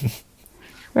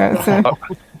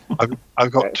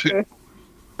 I've got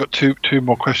two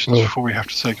more questions before we have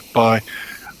to say goodbye.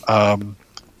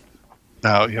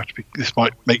 Now you have to be. This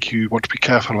might make you want to be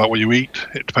careful about what you eat,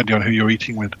 depending on who you're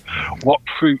eating with. What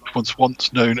fruit was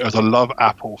once known as a love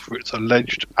apple for its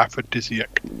alleged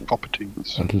aphrodisiac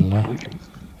properties?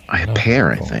 A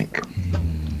pear, I think.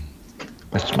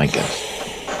 That's my guess.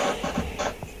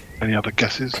 Any other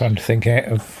guesses? Trying to think out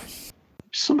of.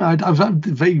 I've had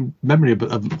a vague memory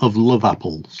of love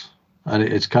apples, and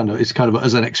it's kind of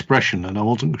as an expression, and I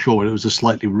wasn't sure it was a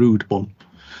slightly rude one.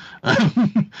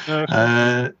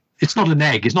 It's not an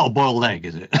egg. It's not a boiled egg,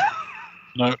 is it?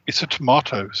 No, it's a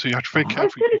tomato, so you have to be very I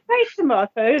was careful. going to say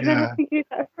tomato, and then Yeah. I think use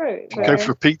that fruit. You go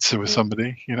for a pizza with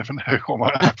somebody, you never know what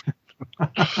might happen.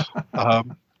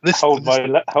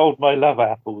 Hold my love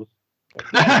apples.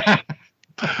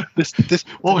 This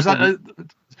what was that?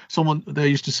 Someone they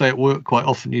used to say at work quite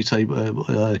often. You say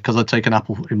because I'd take an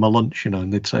apple in my lunch,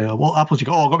 and they'd say, "What apples you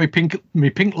got?" "Oh, I got me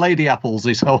pink lady apples."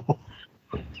 They say, "Oh."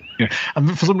 Yeah.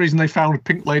 And for some reason, they found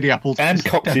pink lady apples and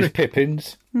Cox's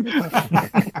pippins.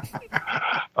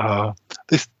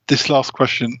 This last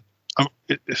question,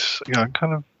 it's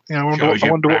kind of I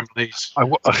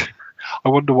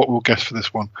wonder what we'll guess for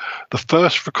this one. The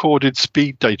first recorded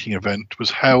speed dating event was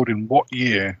held in what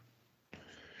year?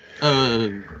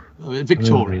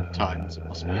 Victorian times.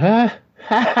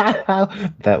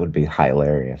 That would be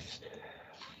hilarious.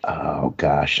 Oh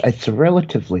gosh, it's a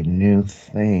relatively new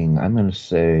thing. I'm going to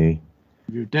say,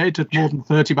 if you date at more than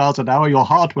 30 miles an hour, your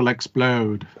heart will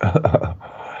explode.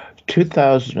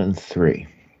 2003.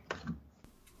 I'm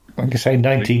going to say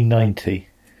 1990.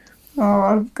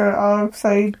 Oh, I'll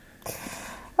say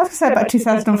about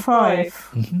 2005.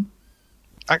 Mm-hmm.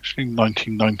 Actually,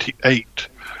 1998.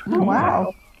 Oh,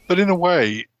 wow. But in a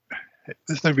way,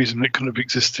 there's no reason it couldn't have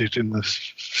existed in the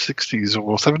 60s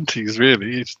or 70s.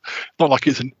 Really, it's not like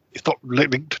it's not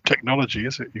linked to technology,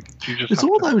 is it? You just it's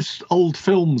all those old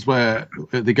films where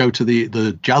they go to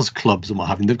the jazz clubs and what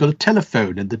have you. They've got a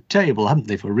telephone and the table, haven't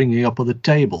they, for ringing up other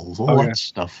tables, all that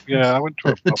stuff. Yeah, I went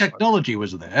to the technology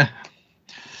was there.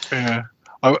 Yeah,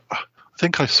 I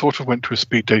think I sort of went to a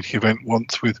speed dating event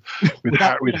once with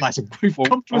Harry. We've come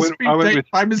to a speed date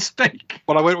by mistake.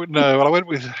 Well, I went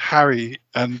with Harry,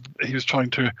 and he was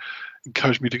trying to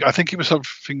encourage me to. I think it was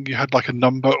something you had like a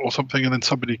number or something, and then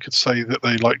somebody could say that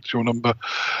they liked your number.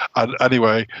 And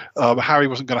anyway, Harry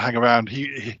wasn't going to hang around.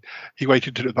 He waited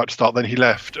until it was about to start. Then he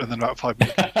left, and then about 5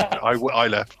 minutes later, I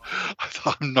left. I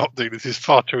thought, I'm not doing this. It's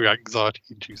far too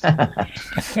anxiety-inducing.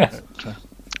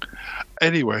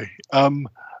 Anyway,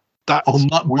 that's on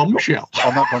that bombshell.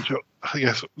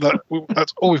 Yes,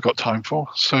 that's all we've got time for.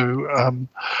 So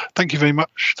thank you very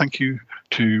much. Thank you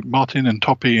to Martin and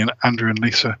Toppy and Andrew and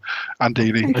Lisa and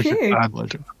Dealey. Thank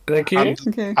you. Thank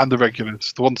you. And the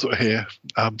regulars, the ones that are here.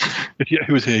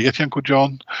 Who was here? Yeti Uncle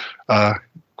John,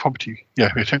 Cromitty. Yeah,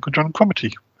 Yeti Uncle John and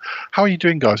Cromitty. How are you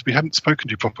doing, guys? We haven't spoken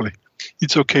to you properly.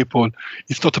 It's okay, Paul.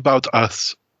 It's not about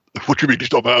us. What do you mean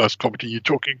it's not about us, Cromitty? You're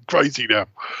talking crazy now.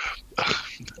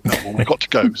 No, well, we've got to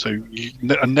go. So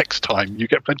next time, you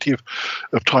get plenty of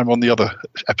time on the other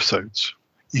episodes.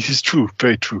 This is true,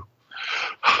 very true.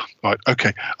 Right,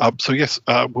 okay. So yes,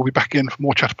 we'll be back in for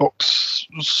more Chatterbox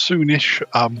soonish.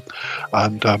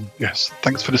 Yes,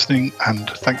 thanks for listening and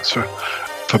thanks for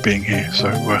being here. So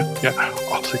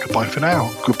I'll say goodbye for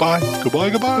now. Goodbye.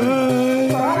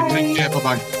 Bye. Take care.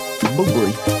 Bye-bye.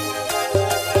 Bye-bye.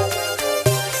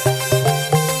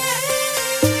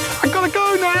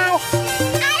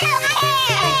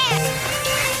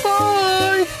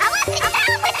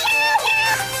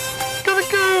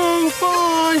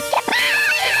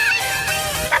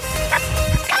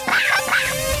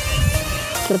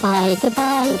 Goodbye,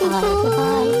 goodbye, goodbye, goodbye,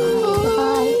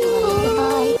 goodbye,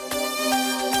 goodbye.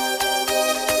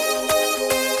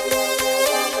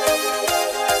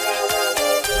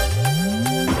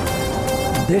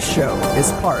 This show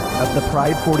is part of the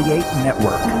Pride 48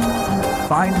 network.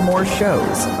 Find more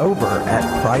shows over at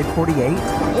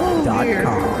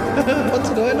pride48.com. What's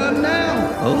going on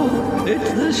now? Oh,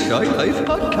 it's the Shy Life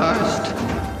podcast.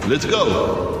 Let's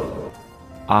go.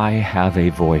 I have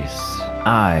a voice.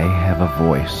 I have a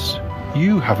voice.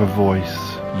 You have a voice.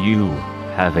 You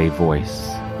have a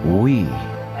voice. We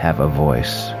have a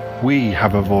voice. We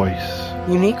have a voice.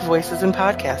 Unique voices in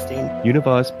podcasting.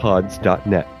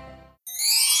 UnivazPods.net.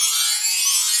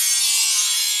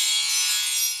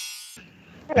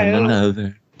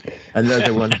 And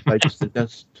another one bites the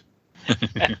dust.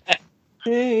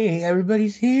 Hey,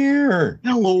 everybody's here.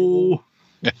 Hello.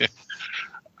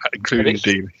 Including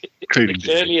Dean. It's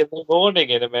early in the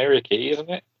morning in America, isn't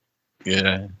it?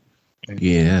 Yeah.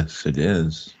 Yes, it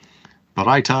is.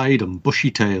 Bright-eyed and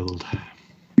bushy-tailed.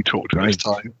 We talked at this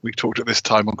time. We talked at this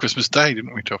time on Christmas Day,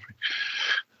 didn't we, Toffee?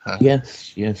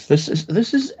 Yes.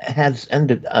 This has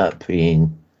ended up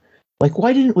being like,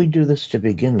 why didn't we do this to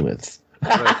begin with?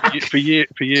 For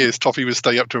years, Toffee would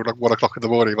stay up till like 1 o'clock in the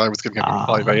morning, and I was getting up at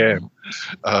 5 a.m.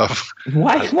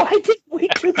 Why did we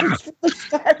do this from the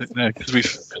start? No,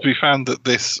 because we found that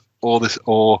this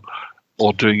or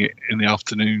doing it in the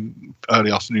afternoon,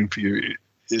 early afternoon for you.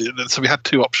 So we had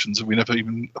two options, and we never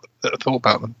even thought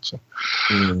about them. So.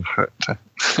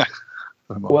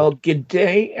 Well, good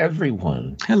day,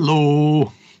 everyone.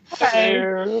 Hello.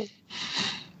 Hello.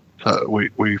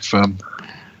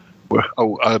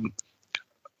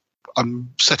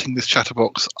 I'm setting this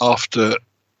chatterbox after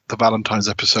the Valentine's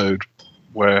episode,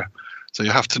 so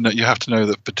you have to know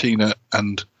that Bettina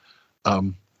and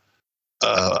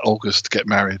August get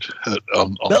married.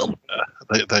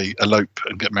 They elope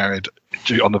and get married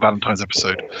on the Valentine's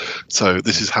episode. So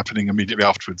this is happening immediately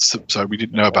afterwards. So we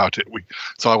didn't know about it.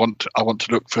 So I want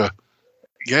to look for.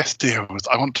 Yes, dear.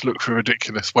 I want to look for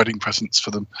ridiculous wedding presents for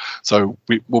them. So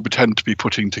we'll pretend to be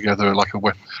putting together like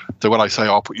a. So when I say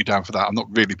I'll put you down for that, I'm not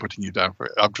really putting you down for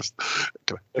it. I'm just.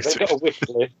 They've got a wish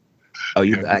list. Oh,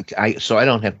 so I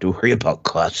don't have to worry about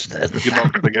costs then. You're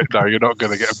not going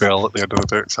to get a bill at the end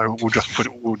of it. So we'll just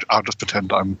I'll just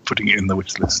pretend I'm putting it in the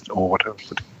wish list or whatever.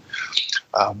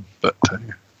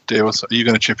 Dear, are you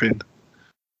going to chip in?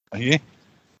 Are you?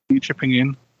 Are you chipping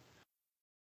in?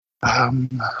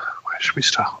 Where should we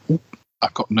start? Ooh,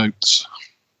 I've got notes.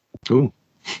 Cool.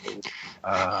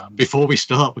 Before we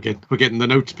start, we're getting the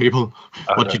notes, people.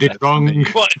 What you did wrong.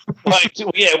 What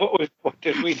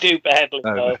did we do badly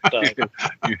last time?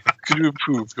 Could you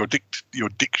improve your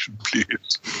diction,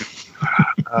 please?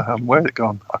 Where's it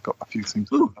gone? I've got a few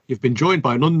things. Ooh, you've been joined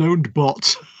by an unknown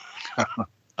bot.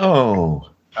 Oh.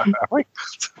 Have we?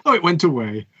 Oh, it went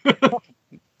away. That's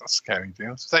scary,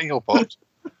 deal. Is that your bot?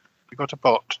 You got a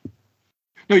bot?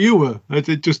 No, you were.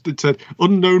 It said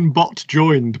unknown bot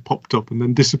joined, popped up, and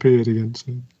then disappeared again.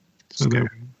 So scary.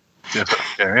 Yeah, that's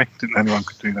scary. Didn't know anyone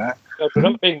could do that. No, we're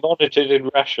not being monitored in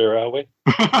Russia, are we?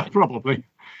 Probably.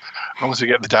 As long as we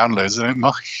get the downloads, I don't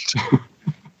mind.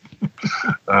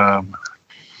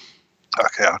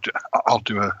 Okay, I'll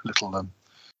do a little. I'll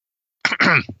do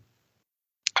a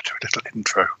little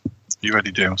intro. You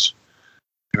ready, Dales?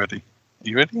 You ready?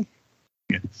 You ready?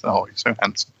 Yes. Oh, you're so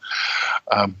handsome.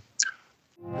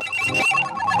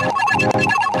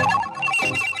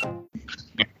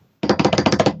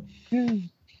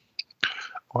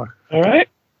 All right.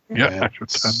 Yeah, I should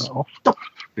turn that off. Stop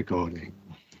recording.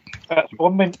 That's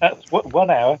 1 minute. That's 1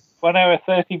 hour. 1 hour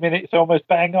 30 minutes, almost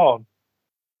bang on.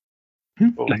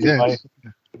 Yes.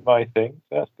 My thing.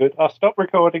 So that's good. I'll stop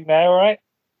recording now. All right.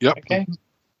 Yep. Okay.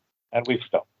 And we've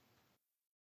stopped.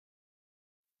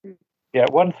 Yeah,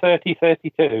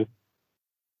 1:30:32.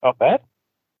 Not bad.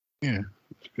 Yeah,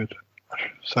 that's good.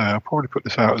 So I'll probably put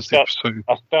this out as the episode.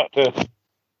 I'll start to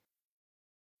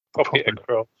copy it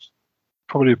across.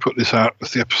 Probably put this out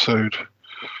as the episode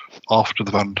after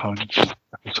the Valentine's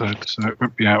episode, so it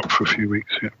won't be out for a few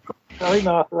weeks yet. But... Sorry,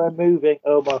 Martha, I'm moving.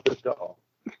 Oh, Martha's got off.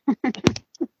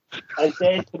 I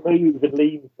dared to move and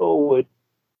lean forward.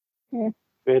 Yeah.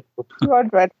 Dreadful. You are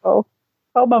dreadful.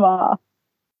 Oh, Mama.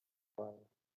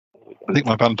 I think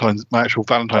my actual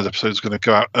Valentine's episode is going to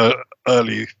go out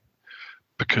early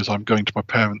because I'm going to my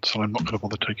parents and I'm not going to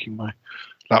bother taking my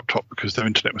laptop because their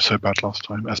internet was so bad last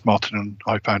time, as Martin and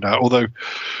I found out. Although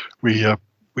we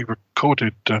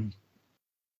recorded one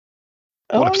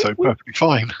episode perfectly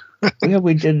fine. Yeah,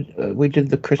 we did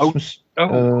the Christmas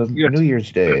yes. New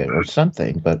Year's Day or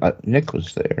something, but Nick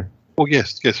was there. Oh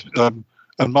yes.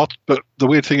 And Martin, but the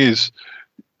weird thing is,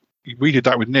 we did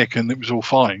that with Nick, and it was all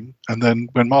fine. And then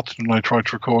when Martin and I tried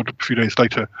to record a few days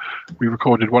later, we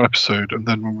recorded one episode, and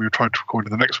then when we tried to record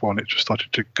the next one, it just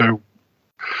started to go.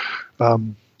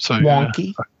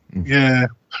 Wonky. Yeah,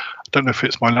 I don't know if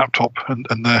it's my laptop and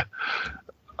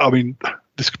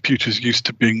this computer's used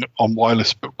to being on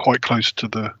wireless, but quite close to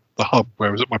the hub,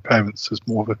 whereas at my parents' there's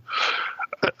more of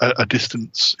a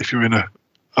distance. If you're in a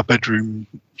bedroom,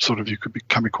 sort of, you could be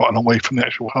coming quite a long way from the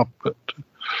actual hub, but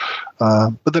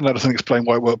then that doesn't explain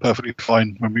why it worked perfectly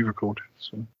fine when we recorded.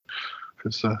 So,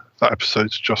 because that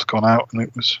episode's just gone out and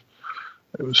it was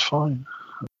fine.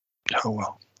 Oh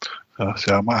well.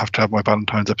 So I might have to have my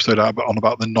Valentine's episode out on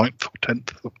about the 9th or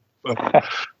 10th,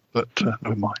 but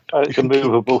never mind. It's a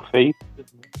movable feed.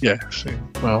 Yeah. So,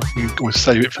 well, you can always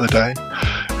save it for the day.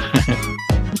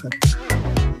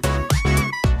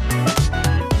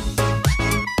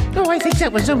 Oh, I think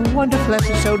that was a wonderful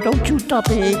episode, don't you,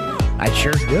 Toppy? I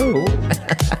sure do.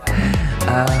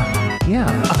 Yeah.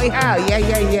 Oh, yeah.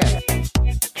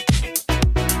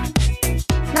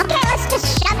 Okay, let's just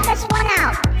shut this one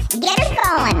out. Get her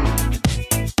going.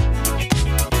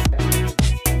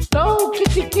 Oh,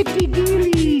 kitty, kitty,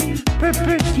 Dee. Purr,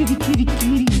 kitty, kitty,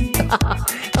 kitty.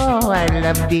 Oh, I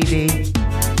love Dee.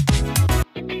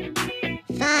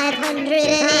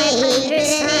 508.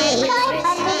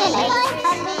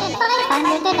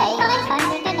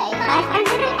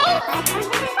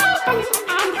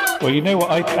 Well, you know what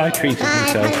I treated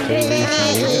myself to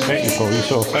recently, don't you, Paul? You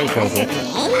saw a photo of it.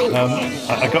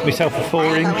 I got myself a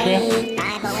 4-incher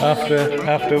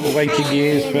after waiting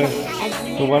years for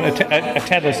powerful one. A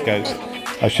telescope,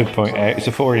 I should point out. It's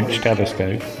a 4-inch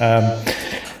telescope.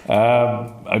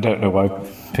 I don't know why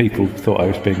people thought I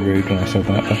was being rude when I said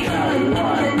that.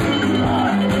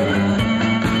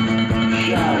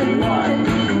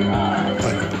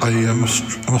 I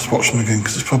must watch them again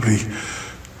because it's probably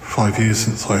 5 years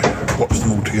since I watched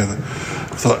them all together.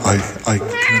 So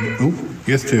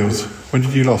yes, Jules. When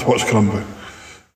did you last watch Columbo?